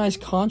the really nice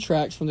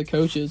contracts from the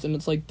coaches, and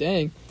it's like,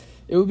 dang,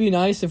 it would be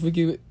nice if we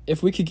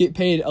could get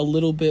paid a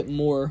little bit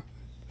more.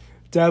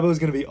 Dabo's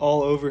gonna be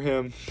all over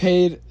him.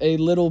 Paid a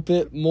little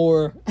bit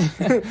more.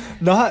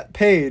 Not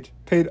paid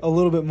a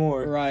little bit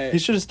more. Right. He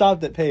should have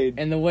stopped at paid.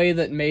 And the way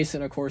that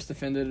Mason, of course,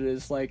 defended it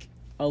is like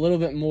a little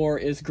bit more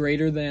is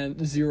greater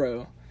than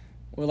zero.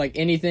 Or like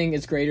anything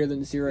is greater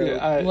than zero.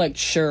 Yeah, like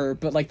sure,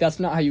 but like that's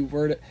not how you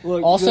word it.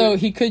 Look, Also,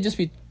 he could just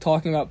be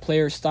talking about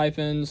player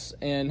stipends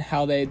and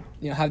how they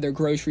have their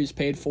groceries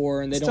paid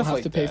for and they don't Stuff have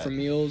like to pay that. for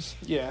meals.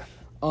 Yeah.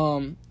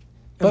 But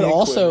the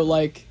also equipment.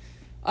 like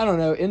I don't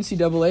know,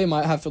 NCAA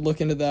might have to look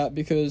into that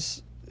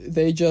because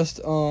they just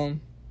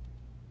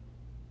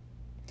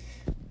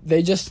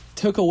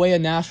took away a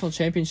national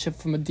championship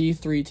from a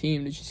D3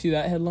 team. Did you see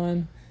that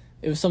headline?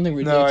 It was something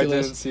No, I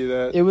ridiculous. didn't see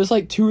that. It was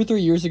like 2 or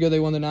 3 years ago they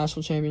won the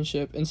national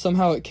championship, and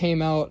somehow it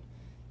came out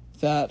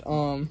that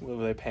What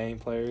were they paying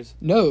players?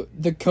 no,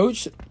 the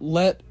coach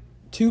let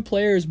 2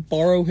 players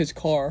borrow his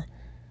car,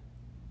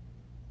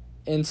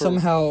 and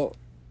somehow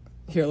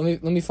here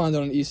let me find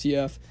out on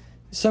ECF.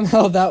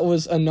 Somehow that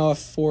was enough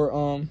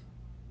for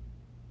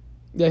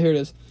yeah, here it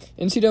is.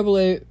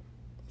 NCAA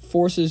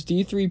forces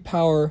D3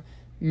 power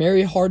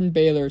Mary Hardin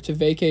Baylor to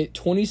vacate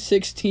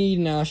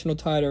 2016 national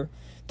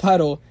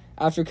title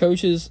after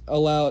coach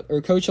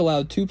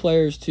allowed 2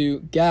 players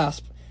to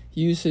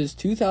use his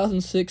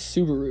 2006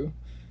 Subaru.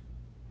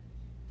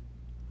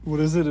 What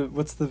is it?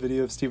 What's the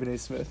video of Stephen A.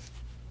 Smith?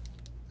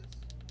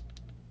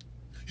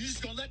 You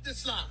just gonna let this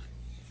slide?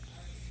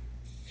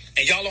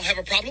 And y'all don't have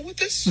a problem with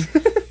this?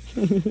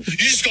 You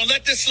just gonna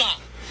let this slide?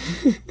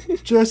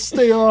 Just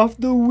stay off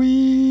the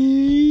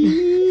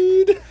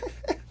weed.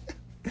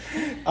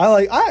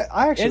 I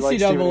actually like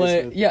Stephen A.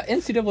 NCAA, Smith. yeah,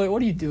 NCAA.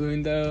 What are you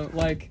doing though?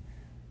 Like,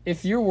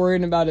 if you're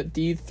worried about a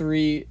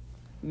D3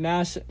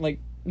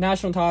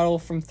 national title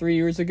from 3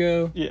 years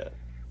ago, Yeah.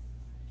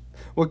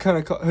 What kind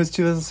of car? His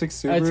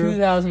 2006 a Subaru?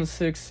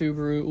 2006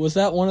 Subaru, was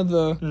that one of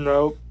the?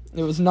 Nope.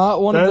 It was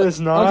not one That of the.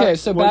 is not okay,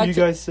 so what back you to,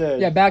 guys said.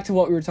 Yeah, back to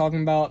what we were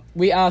talking about.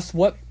 We asked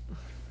what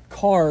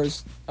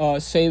cars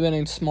Saban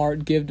and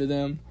Smart give to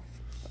them.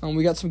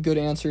 We got some good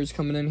answers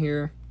coming in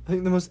here. I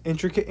think the most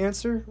intricate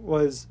answer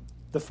was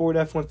the Ford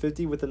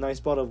F-150 with a nice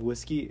bottle of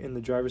whiskey in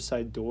the driver's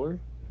side door.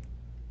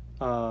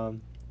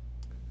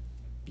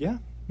 Yeah,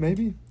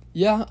 maybe.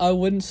 Yeah, I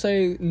wouldn't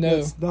say no.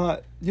 That's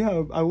not.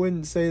 Yeah, I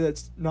wouldn't say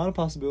that's not a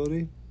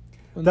possibility.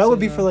 Wouldn't That say would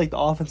be no. for like the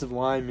offensive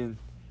linemen.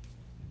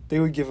 They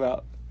would give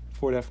out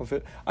Ford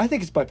F-150. I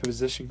think it's by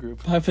position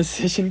group. by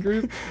position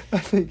group. I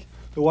think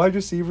the wide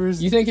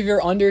receivers. You think if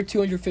you're under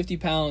 250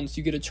 pounds,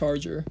 you get a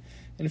Charger,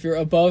 and if you're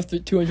above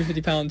 250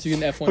 pounds, you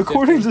get an F-150.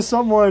 According to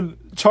someone,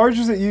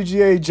 Chargers at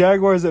UGA,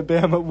 Jaguars at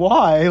Bama.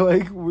 Why?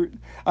 Like,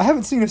 I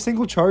haven't seen a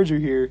single Charger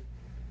here.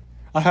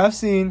 I have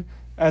seen,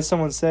 as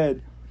someone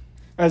said,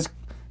 as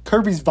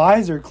Kirby's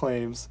visor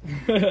claims,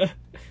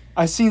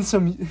 I've seen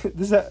some.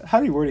 How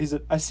do you word it? He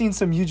said, "I've seen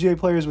some UGA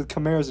players with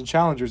Camaros and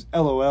Challengers."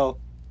 LOL.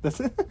 That's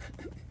it.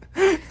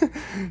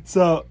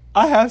 So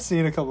I have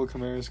seen a couple of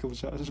Camaros, a couple of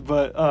Challengers,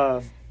 but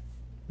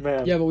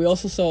man. Yeah, but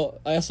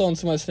I saw on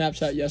somebody's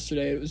Snapchat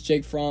yesterday. It was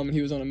Jake Fromm, and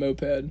he was on a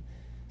moped.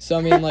 So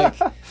I mean, like,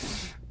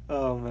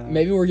 Oh man.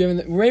 maybe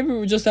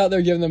we're just out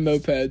there giving them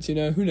mopeds. You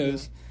know, who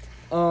knows?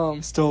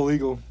 Still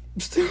illegal.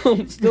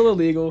 Still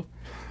illegal.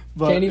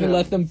 But, Can't even yeah.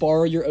 let them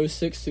borrow your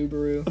 06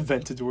 Subaru.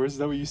 Aventadors. Is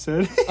that what you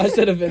said? I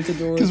said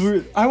Aventadors.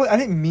 Because I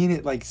didn't mean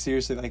it like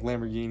seriously like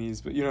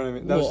Lamborghinis, but you know what I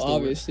mean. That was Well, just a word.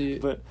 obviously,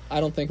 But I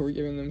don't think we're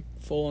giving them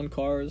full-on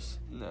cars.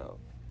 no,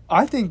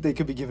 I think they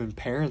could be giving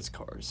parents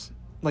cars,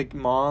 like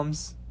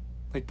moms,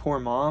 like poor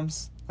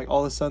moms. Like all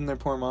of a sudden, their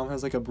poor mom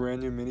has like a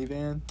brand new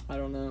minivan. I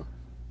don't know.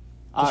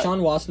 I-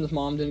 Deshaun Watson's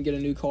mom didn't get a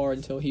new car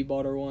until he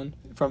bought her one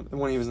from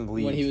when he was in the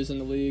league. when he was in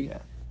the league. Yeah.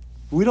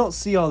 We don't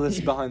see all this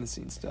behind the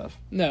scenes stuff.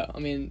 No, I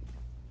mean,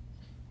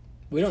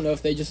 we don't know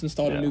if they just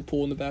installed Yeah. a new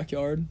pool in the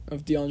backyard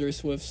of DeAndre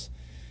Swift's.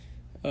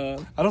 I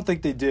don't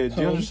think they did.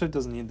 Home. DeAndre Swift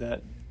doesn't need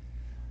that.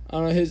 I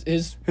don't know,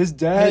 His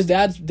dad.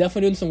 dad's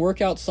definitely doing some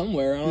workouts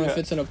somewhere. I don't know if Yeah.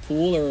 it's in a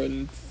pool or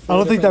in. I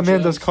don't think that man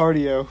different does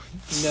cardio.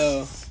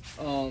 gyms.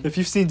 No. If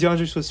you've seen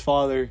DeAndre Swift's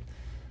father,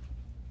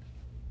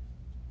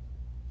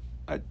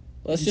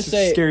 Let's he's just a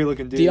say scary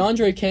looking dude.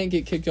 DeAndre can't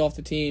get kicked off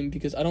the team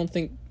because I don't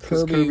think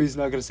Because Kirby's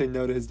not gonna say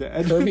no to his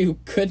dad. Kirby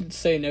couldn't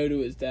say no to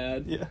his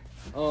dad. Yeah.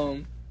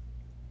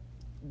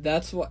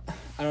 That's what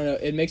I don't know.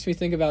 It makes me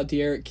think about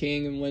De'Aaron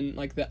King and when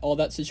like all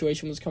that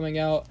situation was coming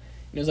out.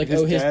 And it was like,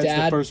 his dad's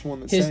dad. the first one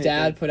that His sang it,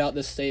 dad but put out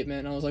this statement,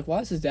 and I was like, why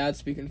is his dad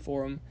speaking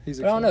for him? he's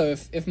a But I don't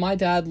kid.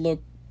 know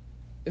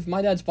if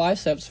my dad's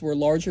biceps were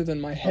larger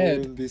than my I head,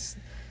 wouldn't be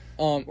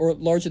or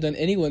larger than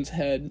anyone's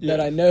head Yeah.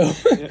 that I know.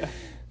 Yeah.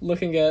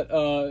 Looking at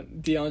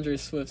DeAndre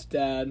Swift's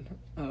dad,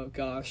 oh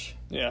gosh,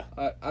 Yeah.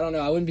 I don't know.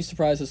 I wouldn't be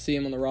surprised to see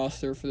him on the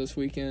roster for this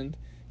weekend.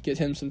 Get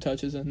him some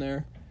touches in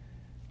there.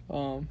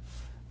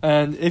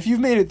 And if you've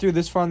made it through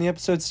this far in the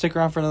episode, stick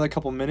around for another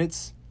couple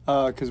minutes,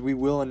 because we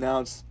will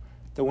announce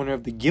the winner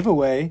of the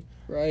giveaway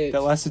Right.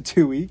 that lasted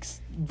 2 weeks.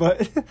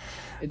 But It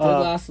did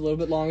last a little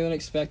bit longer than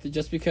expected,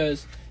 just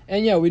because.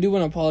 And yeah, we do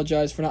want to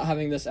apologize for not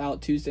having this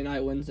out Tuesday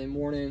night, Wednesday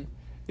morning.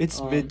 it's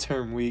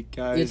midterm week,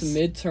 guys. It's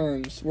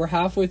midterms. We're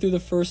halfway through the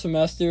first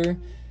semester.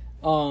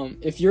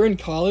 If you're in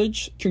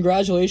college,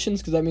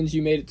 congratulations, because that means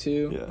you made it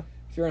too. Yeah.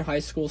 If you're in high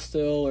school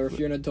still, or if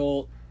you're an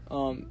adult,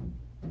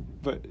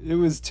 But it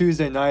was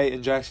Tuesday night,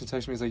 and Jackson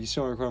texted me. He's like, "You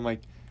still recording?" I'm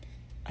like,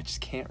 "I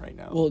just can't right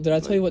now." well, did I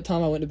tell you what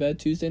time I went to bed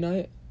Tuesday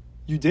night?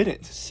 You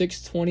didn't.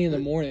 6:20 in the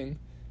morning,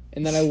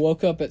 and then I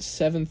woke up at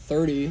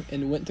 7:30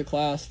 and went to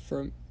class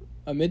for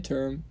a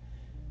midterm,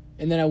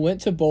 and then I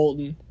went to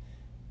Bolton,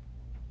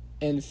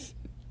 and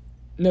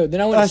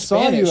then I went I to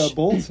saw Spanish. you at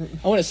Bolton.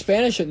 I went to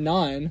Spanish at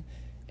 9,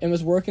 and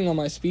was working on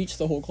my speech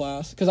the whole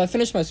class because I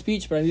finished my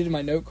speech, but I needed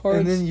my note cards.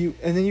 And then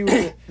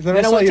I Then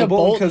I saw went you to at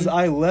Bolton because Bolton.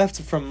 I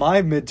left from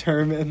my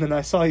midterm, and then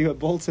I saw you at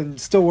Bolton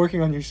still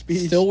working on your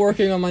speech. Still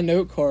working on my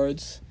note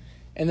cards,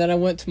 and then I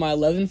went to my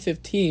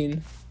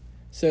 11:15.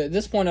 So at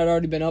this point, I'd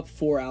already been up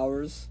 4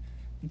 hours.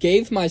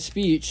 Gave my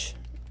speech,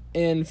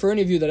 and for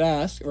any of you that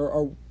ask or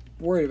are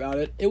worried about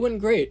it, it went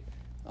great.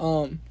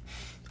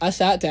 I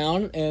sat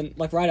down and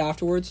like right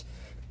afterwards,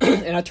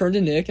 and I turned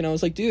to Nick and I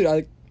was like, "Dude,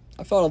 I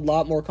felt a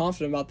lot more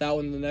confident about that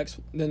one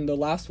than the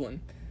last one,"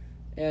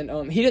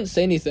 and he didn't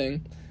say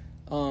anything.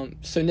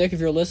 So Nick, if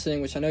you're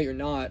listening, which I know you're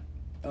not,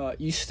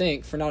 you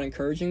stink for not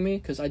encouraging me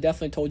because I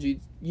definitely told you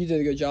did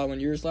a good job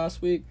on yours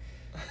last week.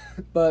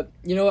 But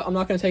you know what? I'm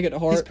not going to take it to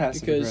heart because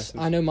passive-aggressive.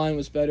 I know mine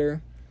was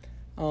better.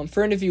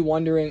 For any of you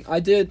wondering, I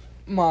did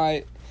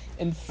my.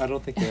 I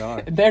don't think they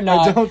are. They're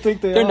not. I don't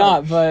think they are. They're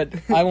not. But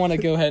I want to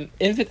go ahead.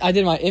 I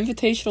did my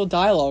invitational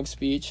dialogue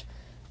speech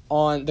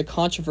on the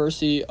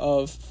controversy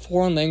of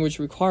foreign language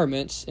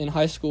requirements in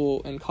high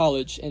school and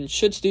college, and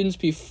should students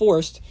be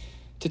forced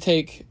to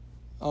take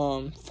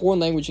foreign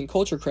language and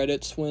culture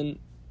credits when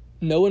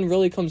no one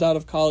really comes out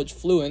of college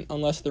fluent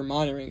unless they're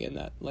minoring in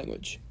that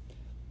language.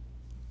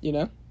 You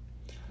know?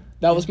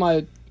 That was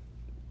my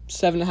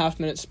 7.5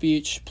 minute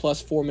speech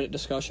plus 4 minute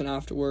discussion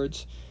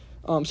afterwards.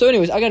 So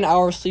anyways, I got an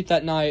hour of sleep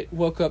that night,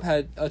 woke up,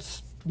 had a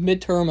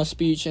midterm, a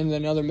speech, and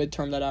then another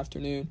midterm that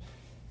afternoon,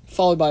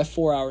 followed by a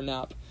 4-hour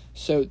nap.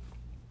 So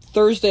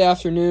Thursday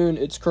afternoon,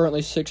 it's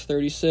currently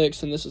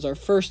 6:36, and this is our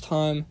first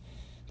time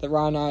that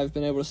Ryan and I have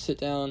been able to sit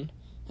down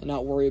and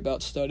not worry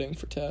about studying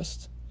for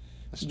tests.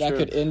 That's That true.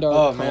 could end our Oh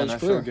college man, I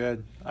career. feel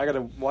good. I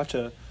gotta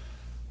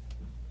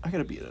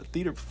be at a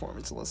theater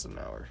performance in less than an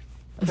hour.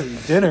 I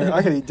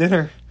gotta eat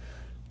dinner.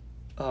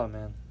 Oh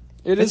man.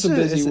 It is a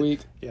busy week.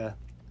 Yeah.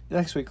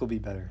 Next week will be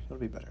better. It'll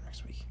be better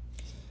next week.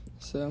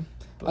 So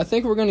I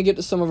think we're going to get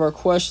to some of our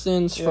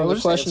questions from the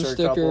question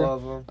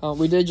sticker.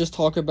 We did just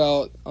talk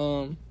about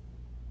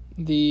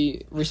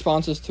the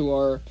responses to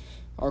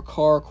our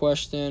car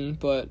question,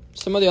 but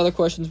some of the other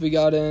questions we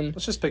got in.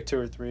 Let's just pick 2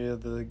 or 3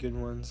 of the good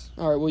ones.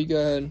 All right, well, you go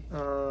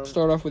ahead.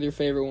 Start off with your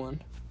favorite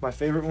one. My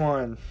favorite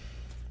one.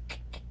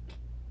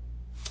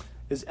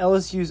 Is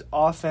LSU's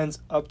offense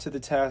up to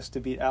the task to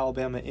beat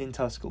Alabama in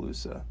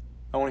Tuscaloosa?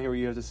 I want to hear what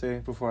you have to say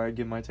before I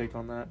give my take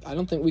on that. I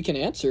don't think we can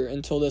answer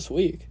until this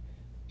week,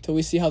 until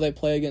we see how they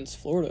play against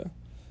Florida.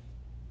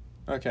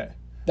 Okay.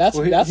 That's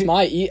Well,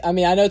 I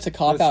mean, I know it's a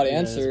cop-out Yeah,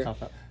 it's a answer,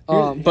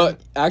 cop-out.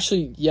 but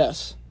actually,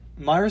 yes.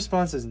 My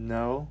response is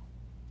no,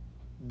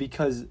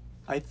 because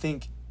I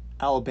think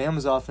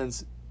Alabama's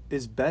offense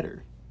is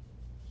better.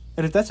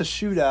 And if that's a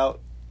shootout,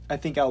 I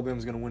think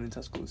Alabama's going to win in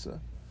Tuscaloosa.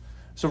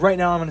 So right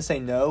now I'm going to say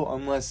no,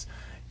 unless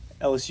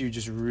LSU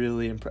just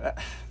really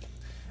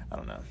I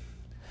don't know.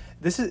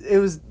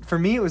 For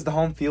me, it was the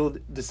home field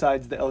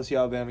decides the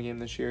LSU-Alabama game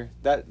this year.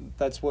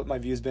 That's what my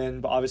view's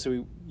been, but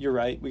obviously you're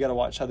right. We got to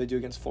watch how they do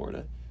against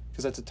Florida,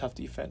 because that's a tough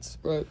defense.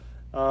 Right.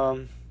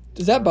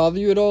 Does that bother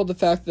you at all, the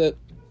fact that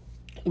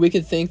we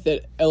could think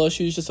that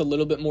LSU is just a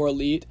little bit more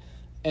elite,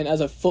 and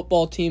as a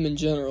football team in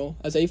general,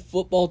 as a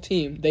football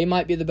team, they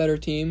might be the better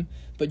team,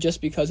 but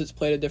just because it's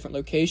played at a different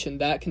location,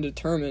 that can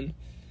determine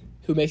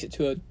who makes it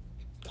to a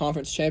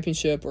conference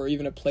championship or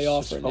even a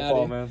playoff or a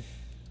football, natty. Man.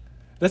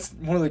 That's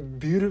one of the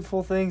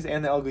beautiful things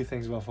and the ugly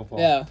things about football.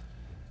 Yeah.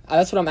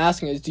 That's what I'm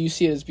asking is, do you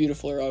see it as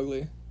beautiful or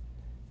ugly?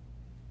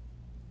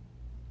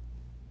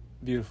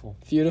 Beautiful.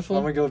 Beautiful?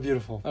 I'm going to go with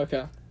beautiful.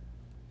 Okay.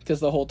 Because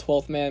the whole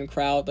 12th man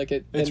crowd, like,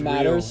 it It's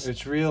matters. real.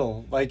 It's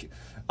real. Like,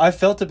 I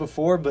felt it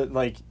before, but,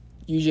 like,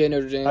 UGA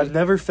Notre Dame. I've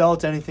never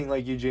felt anything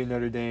like UGA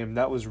Notre Dame.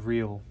 That was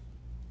real.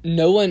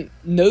 No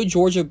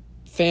Georgia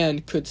fan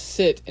could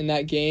sit in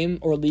that game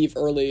or leave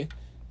early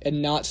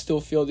and not still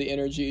feel the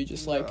energy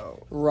just, like,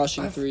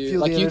 rushing through you.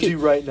 Feel Like, the you energy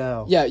could, right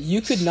now. yeah, you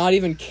could not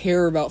even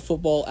care about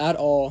football at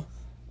all,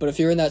 but if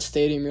you're in that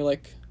stadium, you're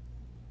like,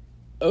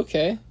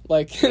 okay,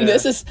 like Yeah.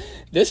 this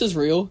is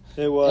real.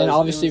 It was. And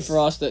obviously it was, for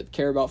us that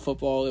care about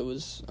football, it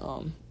was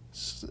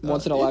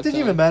once in a It lifetime. didn't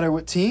even matter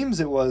what teams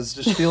it was.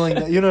 Just feeling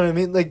that, you know what I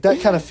mean? Like,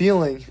 that kind of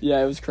feeling.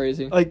 Yeah, it was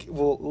crazy. Like,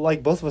 well,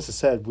 like both of us have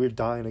said, we're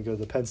dying to go to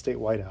the Penn State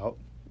Whiteout.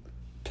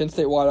 Penn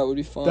State Whiteout would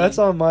be fun. That's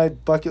on my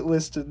bucket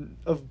list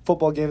of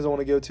football games I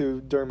want to go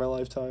to during my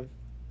lifetime.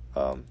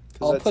 I'll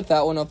put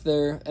that one up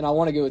there, and I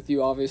want to go with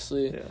you,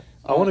 obviously. Yeah.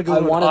 I want to go I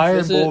to an wanna Iron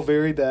visit- Bowl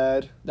very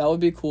bad. That would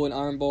be cool, an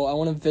Iron Bowl. I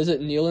want to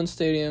visit Neyland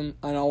Stadium,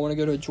 and I want to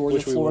go to a Which we will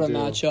Georgia-Florida do.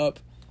 matchup.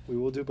 We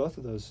will do both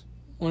of those,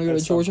 I want to go At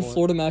to some point.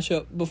 Georgia-Florida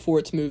matchup before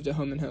it's moved to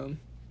home and home.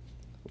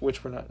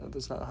 which we're not.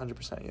 That's not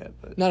 100% yet,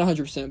 but Not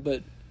 100%,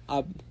 but I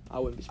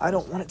wouldn't be surprised. I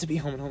don't want it to be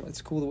home and home.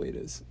 It's cool the way it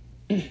is.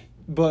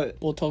 But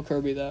We'll tell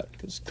Kirby that,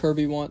 because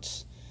Kirby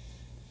wants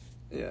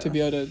yeah, to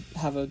be able to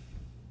have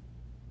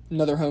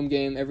another home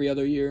game every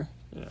other year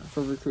yeah.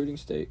 for recruiting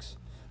stakes.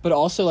 But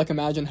also, like,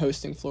 imagine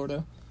hosting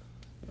Florida.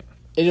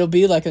 It'll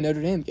be like a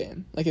Notre Dame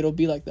game. Like, it'll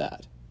be like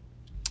that.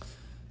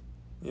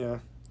 Yeah.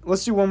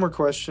 Let's do one more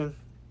question.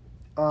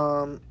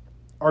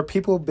 Are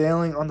people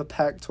bailing on the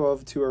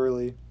Pac-12 too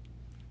early?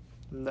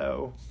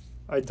 No.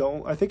 I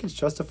don't. I think it's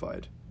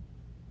justified.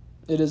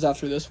 It is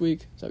after this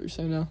week. Is that what you're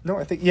saying now? No,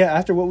 I think, yeah,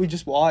 after what we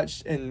just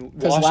watched and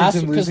Because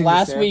Washington losing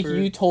last to week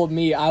Stanford. you told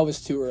me I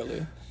was too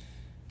early.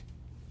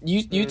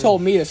 You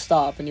told me to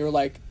stop, and you're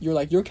like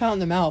you're counting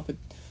them out, but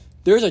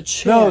there's a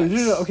chance.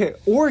 No. Okay,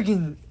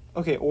 Oregon.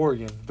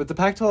 But the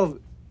Pac-12,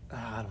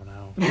 I don't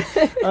know.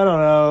 I don't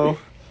know.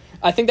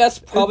 I think that's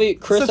probably,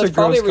 It's Chris, such a that's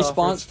probably a gross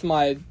response to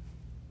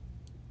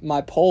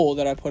my poll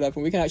that I put up,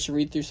 and we can actually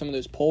read through some of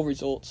those poll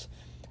results.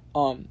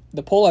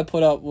 The poll I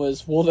put up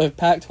was, will the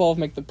Pac-12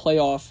 make the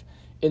playoff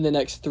in the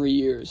next 3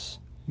 years?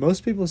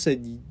 Most people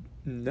said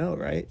no,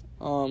 right?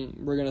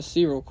 We're going to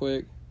see real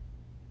quick.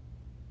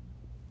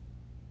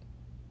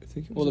 I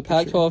think it was Will the a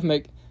picture. Pac-12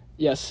 make...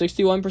 Yeah,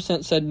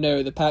 61% said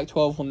no. The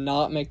Pac-12 will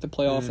not make the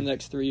playoff in the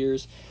next 3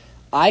 years.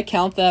 I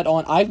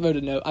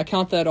voted no. I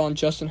count that on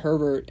Justin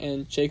Herbert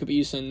and Jacob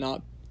Eason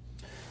not...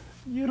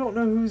 You don't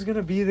know who's going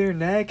to be there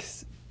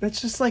next. That's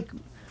just like...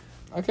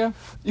 Okay.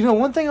 You know,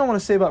 one thing I want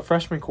to say about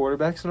freshman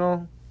quarterbacks and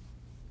all,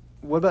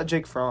 what about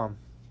Jake Fromm?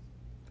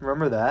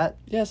 Remember that?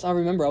 Yes, I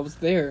remember. I was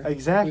there.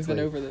 Exactly. We've been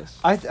over this.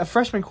 A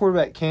freshman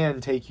quarterback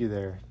can take you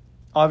there.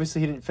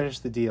 Obviously, he didn't finish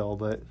the deal,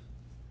 but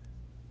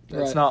it's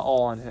Right. not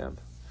all on him.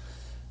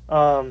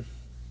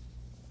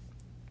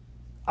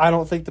 I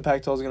don't think the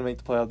Pac-12 is going to make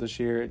the playoff this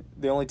year.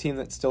 The only team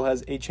that still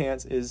has a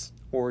chance is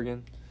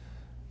Oregon.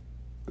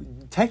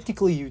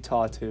 Technically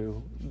Utah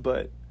too,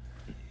 but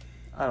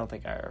I don't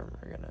think are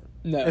going to.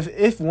 No.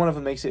 If one of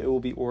them makes it, it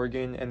will be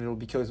Oregon, and it'll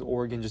be because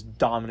Oregon just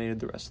dominated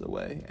the rest of the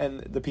way, and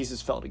the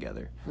pieces fell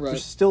together. Right. Which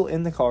is still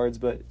in the cards,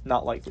 but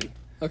not likely.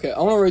 Okay, I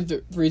want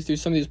to read through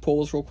some of these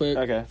polls real quick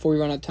Okay. before we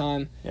run out of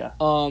time. Yeah.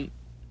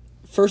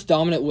 First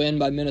dominant win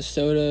by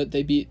Minnesota.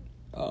 They beat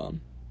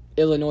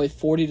Illinois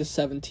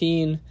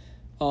 40-17.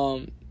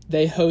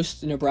 They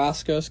host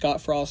Nebraska.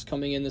 Scott Frost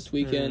coming in this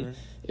weekend. Mhm.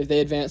 If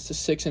they advance to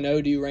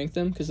 6-0, do you rank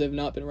them? Because they've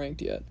not been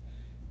ranked yet.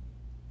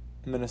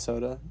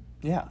 Minnesota.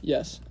 Yeah.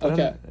 Yes. Put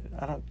Okay. 'em-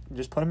 I don't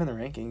just put them in the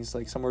rankings,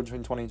 like somewhere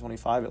between 20 and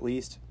 25 at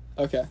least.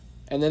 Okay.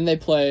 And then they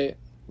play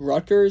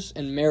Rutgers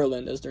and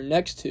Maryland as their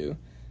next two.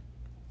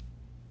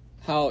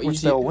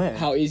 Which they'll win.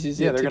 How easy is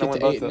Yeah, it they're to gonna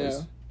get win to both 8-0?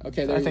 those.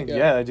 Okay, there I you think go.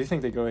 yeah, I do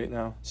think they go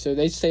 8-0. So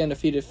they stay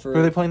undefeated for Who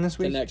are they playing this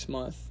the week? next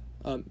month.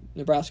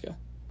 Nebraska.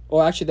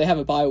 Or actually, they have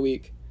a bye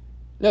week.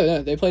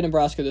 No, they play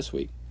Nebraska this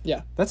week.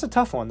 Yeah, That's a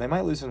tough one. They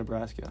might lose to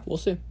Nebraska. we'll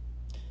see.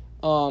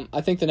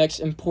 I think the next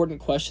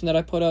important question that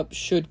I put up,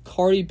 should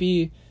Cardi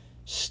B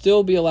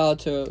still be allowed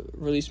to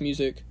release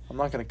music? I'm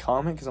not going to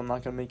comment because I'm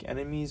not going to make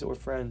enemies or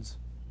friends.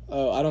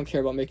 I don't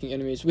care about making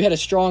enemies. We had a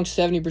strong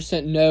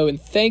 70% no,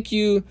 and thank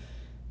you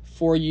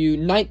for you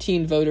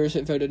 19 voters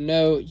that voted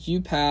no. You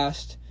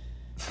passed.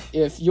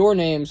 If your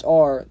names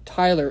are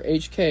Tyler,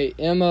 HK,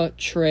 Emma,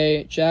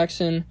 Trey,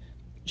 Jackson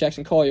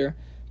Collier,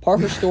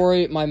 Parker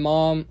Story, my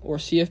mom, or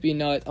CFB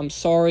Nut, I'm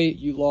sorry,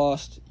 you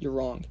lost. You're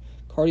wrong.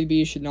 Cardi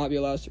B should not be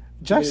allowed to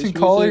Jackson release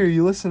Collier, music.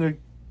 you listen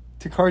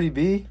to Cardi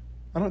B?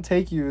 I don't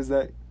take you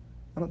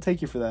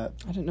for that.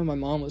 I didn't know my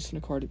mom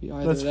listened to Cardi B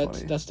either. That's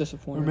funny. That's Or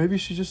disappointing. maybe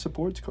she just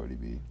supports Cardi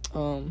B.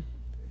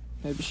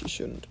 Maybe she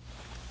shouldn't.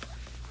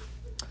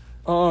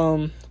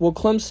 Will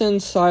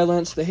Clemson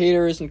silence the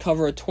haters and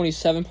cover a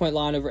 27-point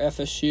line over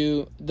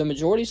FSU? The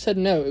majority said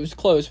no. It was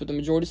close, but the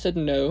majority said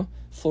no.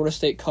 Florida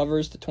State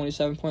covers the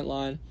 27-point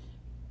line.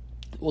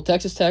 Will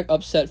Texas Tech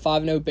upset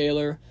 5-0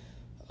 Baylor?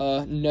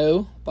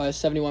 No, by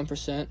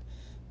 71%,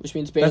 which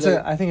means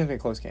Baylor... I think it'll be a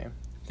close game.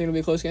 Think it'll be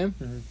a close game?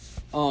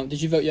 Mm-hmm.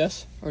 Did you vote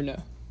yes or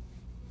no?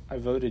 I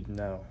voted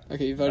no.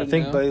 Okay, you voted no.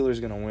 I think Baylor's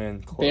going to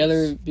win close.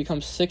 Baylor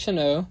becomes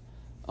 6-0,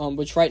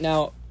 which right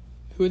now...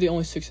 Who are the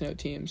only 6-0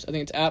 teams? I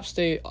think it's App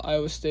State,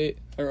 Iowa State,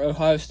 or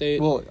Ohio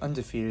State. Well,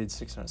 undefeated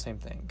 6-0, same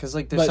thing. Because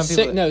there's but some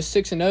people.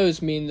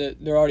 6-0s mean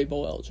that they're already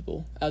bowl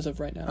eligible as of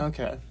right now.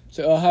 Okay.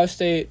 So Ohio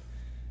State,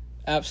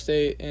 App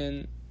State,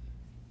 and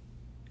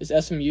is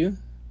SMU?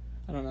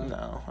 I don't know.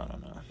 No, I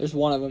don't know. There's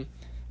one of them.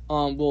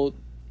 Will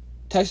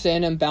Texas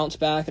A&M bounce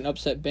back and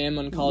upset Bama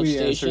and College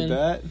Station? We answered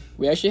that.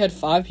 We actually had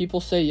 5 people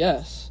say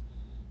yes.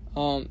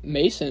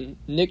 Mason,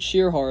 Nick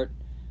Shearhart,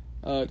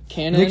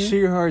 Cannon. Nick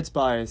Shearhart's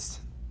biased.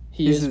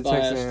 He's a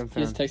biased.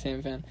 He's a Texas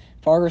A&M fan.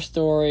 Parker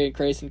Story,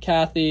 Grace, and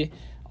Kathy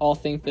all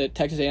think that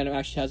Texas A&M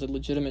actually has a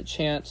legitimate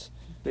chance.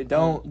 They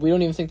don't. We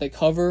don't even think they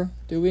cover,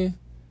 do we?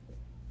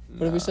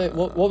 What did we say?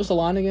 What was the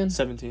line again?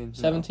 17.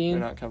 17? No,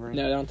 they're not covering.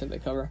 No, I don't think they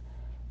cover.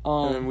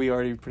 And then we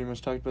already pretty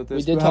much talked about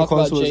this. We did talk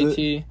about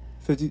JT.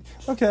 50.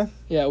 Okay.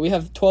 Yeah, we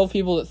have 12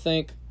 people that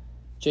think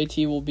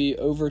JT will be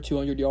over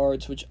 200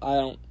 yards, which I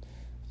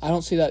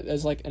don't see that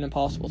as like an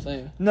impossible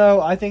thing. No,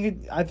 I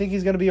think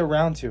he's going to be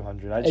around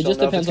 200. I just don't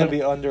know if it's going to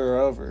be under or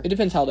over. It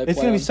depends how they play. It's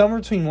going to be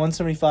somewhere between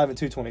 175 and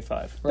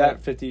 225.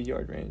 Right. That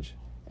 50-yard range.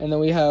 And then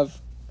we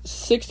have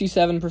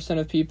 67%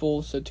 of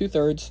people, so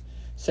 2/3,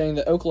 saying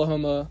that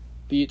Oklahoma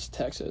beats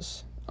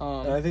Texas.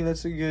 And I think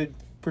that's a good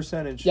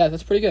percentage. Yeah,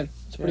 that's pretty good.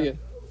 It's pretty good.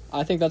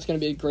 I think that's going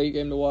to be a great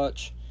game to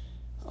watch.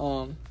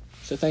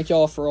 So thank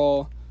y'all for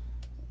all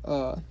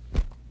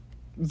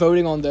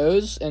voting on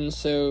those. And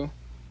so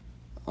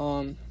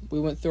we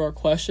went through our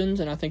questions,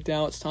 and I think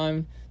now it's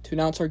time to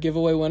announce our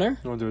giveaway winner.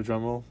 You want to do a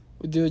drum roll?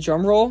 We do a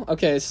drum roll?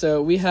 Okay,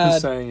 so we had...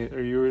 Who's saying it?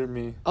 Are you or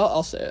me?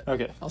 I'll say it.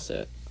 Okay. I'll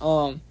say it.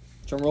 Drum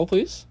roll,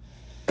 please.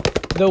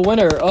 The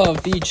winner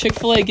of the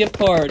Chick-fil-A gift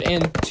card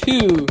and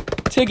 2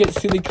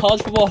 tickets to the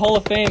College Football Hall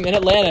of Fame in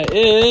Atlanta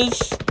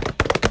is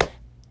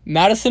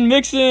Madison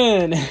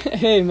Mixon.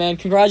 Hey, man,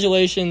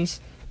 congratulations.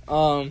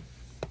 I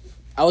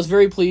was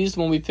very pleased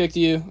when we picked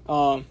you.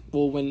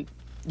 When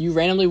you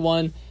randomly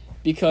won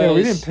because... Yeah,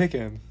 we didn't pick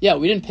him. Yeah,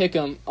 we didn't pick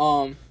him.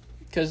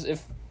 Because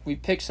if we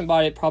picked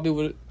somebody, it probably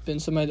would have been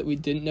somebody that we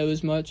didn't know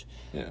as much.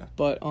 Yeah.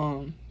 But,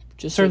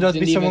 just turned so out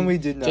to be someone we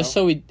did know. Just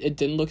so it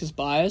didn't look as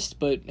biased,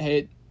 but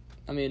hey,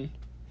 I mean...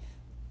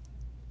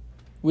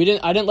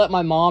 I didn't let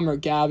my mom or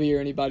Gabby or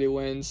anybody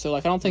win, so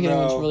like I don't think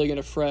anyone's really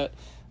gonna fret.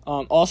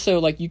 Also,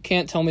 like you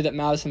can't tell me that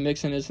Madison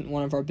Mixon isn't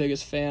one of our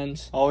biggest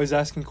fans. Always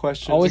asking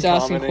questions. Always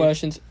asking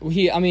questions.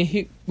 We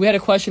had a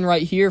question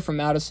right here from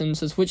Madison.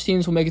 Says which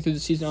teams will make it through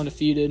the season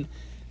undefeated.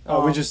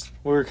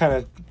 We're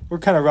kind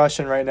of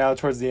rushing right now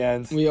towards the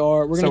end. We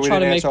are. We're gonna try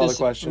to make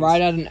this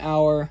right at an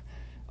hour.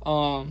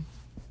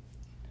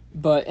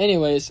 But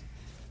anyways,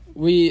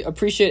 we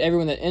appreciate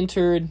everyone that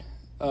entered.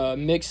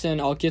 Mixon,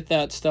 I'll get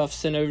that stuff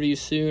sent over to you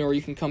soon, or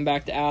you can come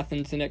back to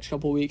Athens the next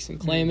couple of weeks and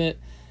claim it.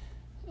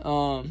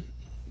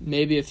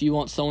 Maybe if you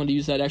want someone to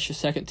use that extra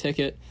second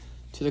ticket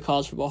to the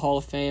College Football Hall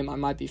of Fame, I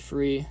might be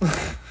free.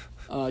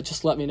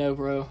 Just let me know,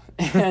 bro.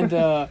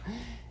 And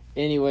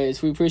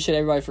anyways, we appreciate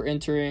everybody for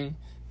entering.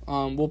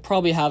 We'll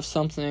probably have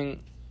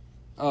something,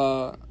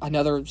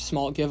 another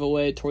small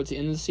giveaway towards the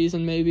end of the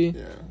season, maybe.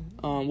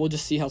 Yeah. We'll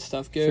just see how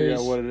stuff goes. Figure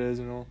out what it is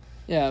and all.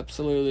 Yeah,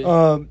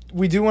 absolutely.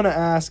 We do want to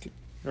ask.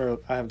 Or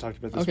I haven't talked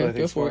about this, but I think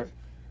go it's for it.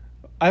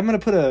 I'm gonna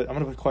put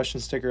a question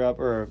sticker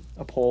up or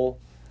a poll,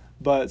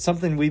 but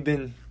something we've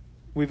been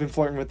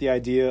flirting with the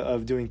idea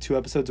of doing 2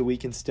 episodes a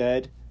week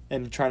instead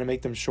and trying to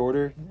make them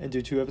shorter and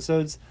do 2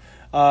 episodes.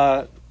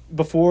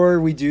 Before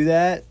we do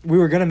that, we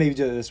were gonna maybe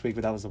do it this week,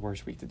 but that was the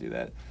worst week to do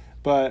that.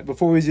 But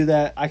before we do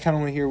that, I kind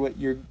of want to hear what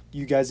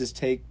you guys'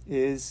 take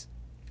is.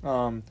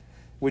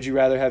 Would you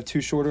rather have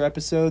 2 shorter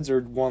episodes or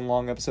 1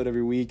 long episode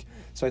every week?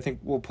 So I think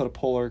we'll put a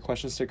poll or a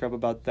question sticker up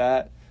about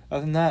that.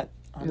 Other than that,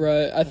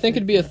 right. I think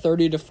it'd be a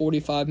 30 to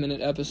 45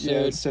 minute episode.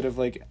 Yeah, instead of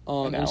like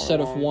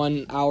instead of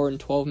 1 hour and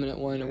 12 minute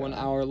one or 1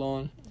 hour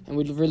long, and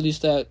we'd release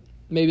that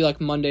maybe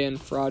like Monday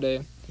and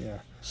Friday. Yeah.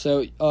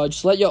 So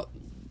just let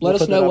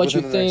us know what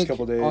you think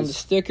on the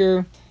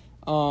sticker.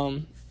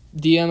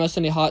 DM us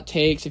any hot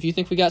takes. If you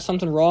think we got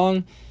something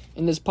wrong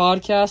in this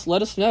podcast,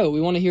 let us know.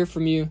 We want to hear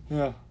from you.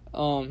 Yeah.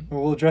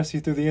 We'll address you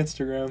through the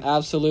Instagram.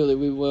 Absolutely,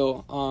 we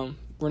will.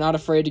 We're not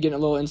afraid to get in a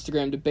little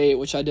Instagram debate,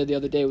 which I did the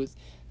other day with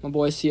my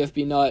boy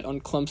CFB Nut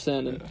on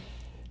Clemson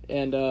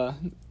and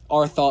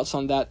our thoughts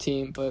on that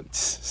team. But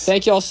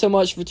thank y'all so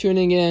much for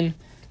tuning in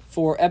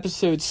for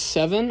episode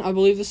 7, I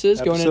believe this is,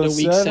 going into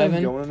week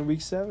 7. Going into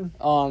week 7.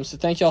 So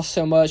thank y'all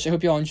so much. I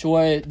hope y'all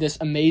enjoy this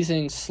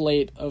amazing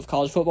slate of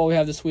college football we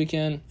have this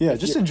weekend. Yeah,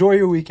 just enjoy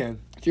your weekend.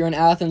 If you're in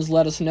Athens,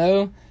 let us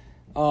know.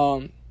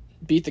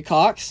 Beat the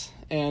Cox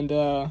and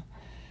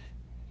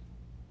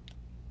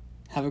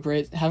have a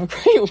great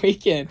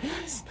weekend.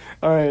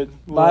 All right.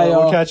 Bye,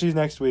 We'll y'all. catch you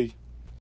next week.